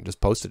anything and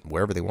just post it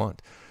wherever they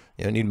want.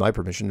 You don't need my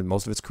permission, and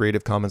most of it's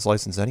Creative Commons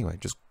license anyway.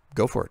 Just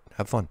go for it.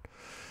 Have fun.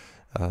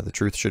 The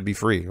truth should be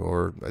free,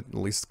 or at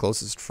least the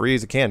closest free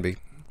as it can be.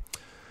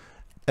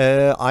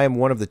 I am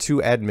one of the 2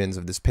 admins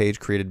of this page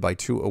created by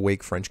 2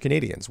 awake French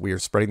Canadians. We are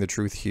spreading the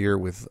truth here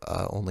with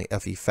only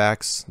FE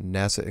facts,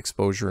 NASA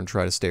exposure, and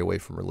try to stay away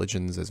from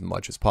religions as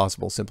much as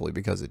possible, simply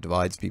because it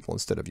divides people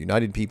instead of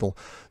united people.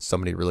 So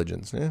many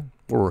religions. We're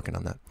working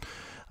on that.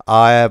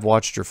 I have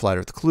watched your Flat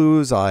Earth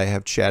Clues. I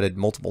have chatted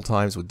multiple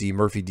times with D.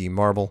 Murphy, D.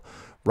 Marble,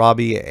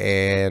 Robbie,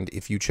 and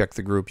if you check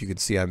the group, you can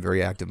see I'm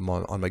very active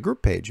on my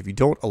group page. If you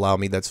don't allow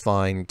me, that's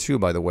fine too,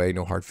 by the way.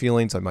 No hard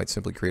feelings. I might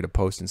simply create a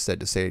post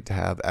instead to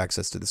have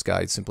access to this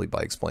guide simply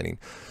by explaining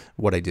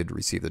what I did to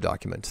receive the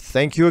document.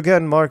 Thank you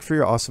again, Mark, for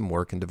your awesome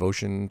work and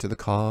devotion to the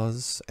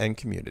cause and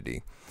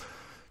community.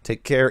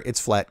 Take care.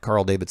 It's flat.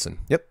 Carl Davidson.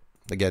 Yep.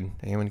 Again,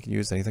 anyone can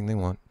use anything they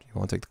want. You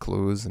want to take the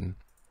clues and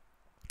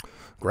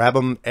grab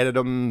them, edit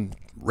them,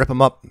 rip them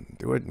up,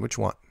 do it what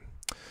you want.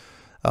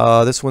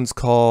 This one's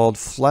called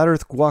Flat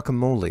Earth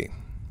Guacamole.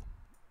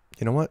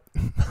 You know what?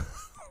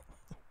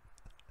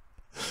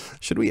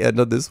 Should we end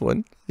on this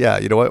one? Yeah,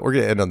 you know what? We're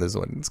going to end on this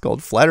one. It's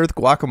called Flat Earth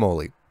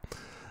Guacamole.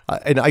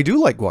 And I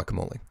do like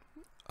guacamole.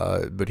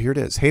 But here it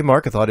is. Hey,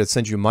 Mark, I thought I'd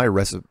send you my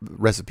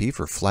recipe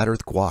for Flat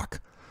Earth Guac.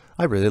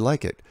 I really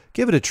like it.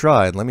 Give it a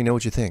try and let me know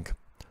what you think.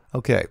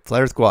 Okay,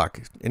 Flat Earth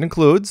Guac. It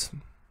includes...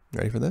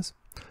 Ready for this?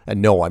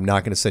 And no, I'm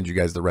not going to send you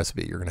guys the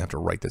recipe. You're going to have to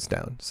write this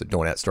down. So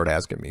don't start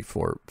asking me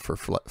for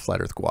Flat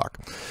Earth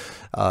Guac.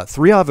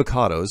 3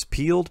 avocados,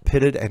 peeled,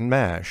 pitted, and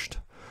mashed.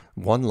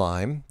 1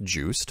 lime,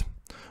 juiced.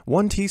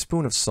 1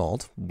 teaspoon of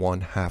salt.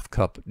 1/2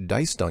 cup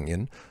diced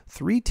onion.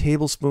 3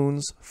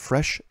 tablespoons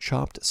fresh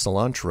chopped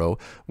cilantro.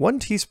 1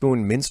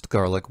 teaspoon minced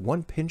garlic.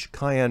 1 pinch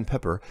cayenne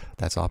pepper.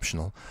 That's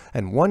optional.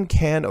 And 1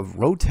 can of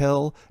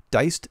Rotel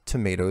diced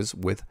tomatoes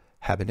with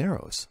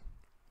habaneros.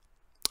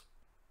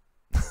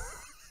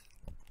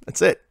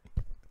 That's it.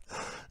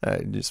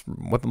 Just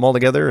whip them all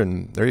together,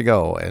 and there you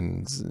go,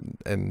 and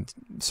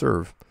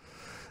serve.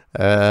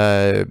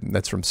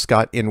 That's from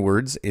Scott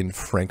Inwards in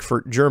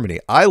Frankfurt, Germany.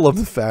 I love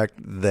the fact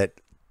that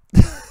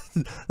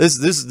this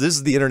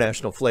is the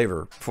international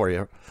flavor for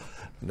you.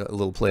 A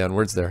little play on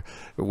words there,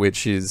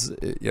 which is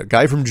a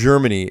guy from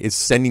Germany is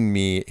sending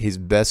me his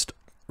best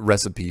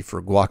recipe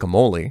for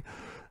guacamole,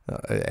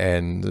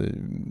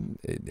 and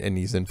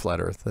he's in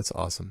Flat Earth. That's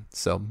awesome.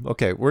 So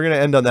okay, we're gonna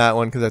end on that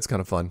one because that's kind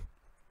of fun.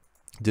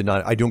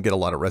 I don't get a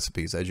lot of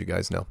recipes, as you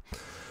guys know.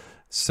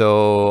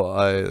 So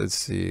let's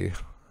see.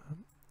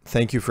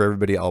 Thank you for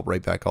everybody. I'll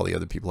write back all the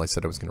other people I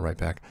said I was going to write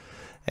back,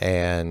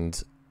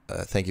 and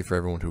thank you for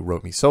everyone who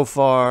wrote me so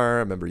far.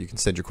 Remember, you can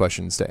send your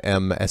questions to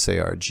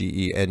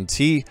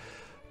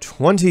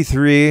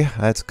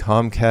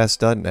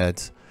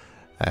msargent23@comcast.net.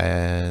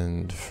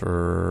 And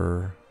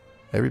for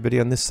everybody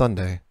on this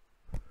Sunday,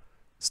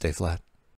 stay flat.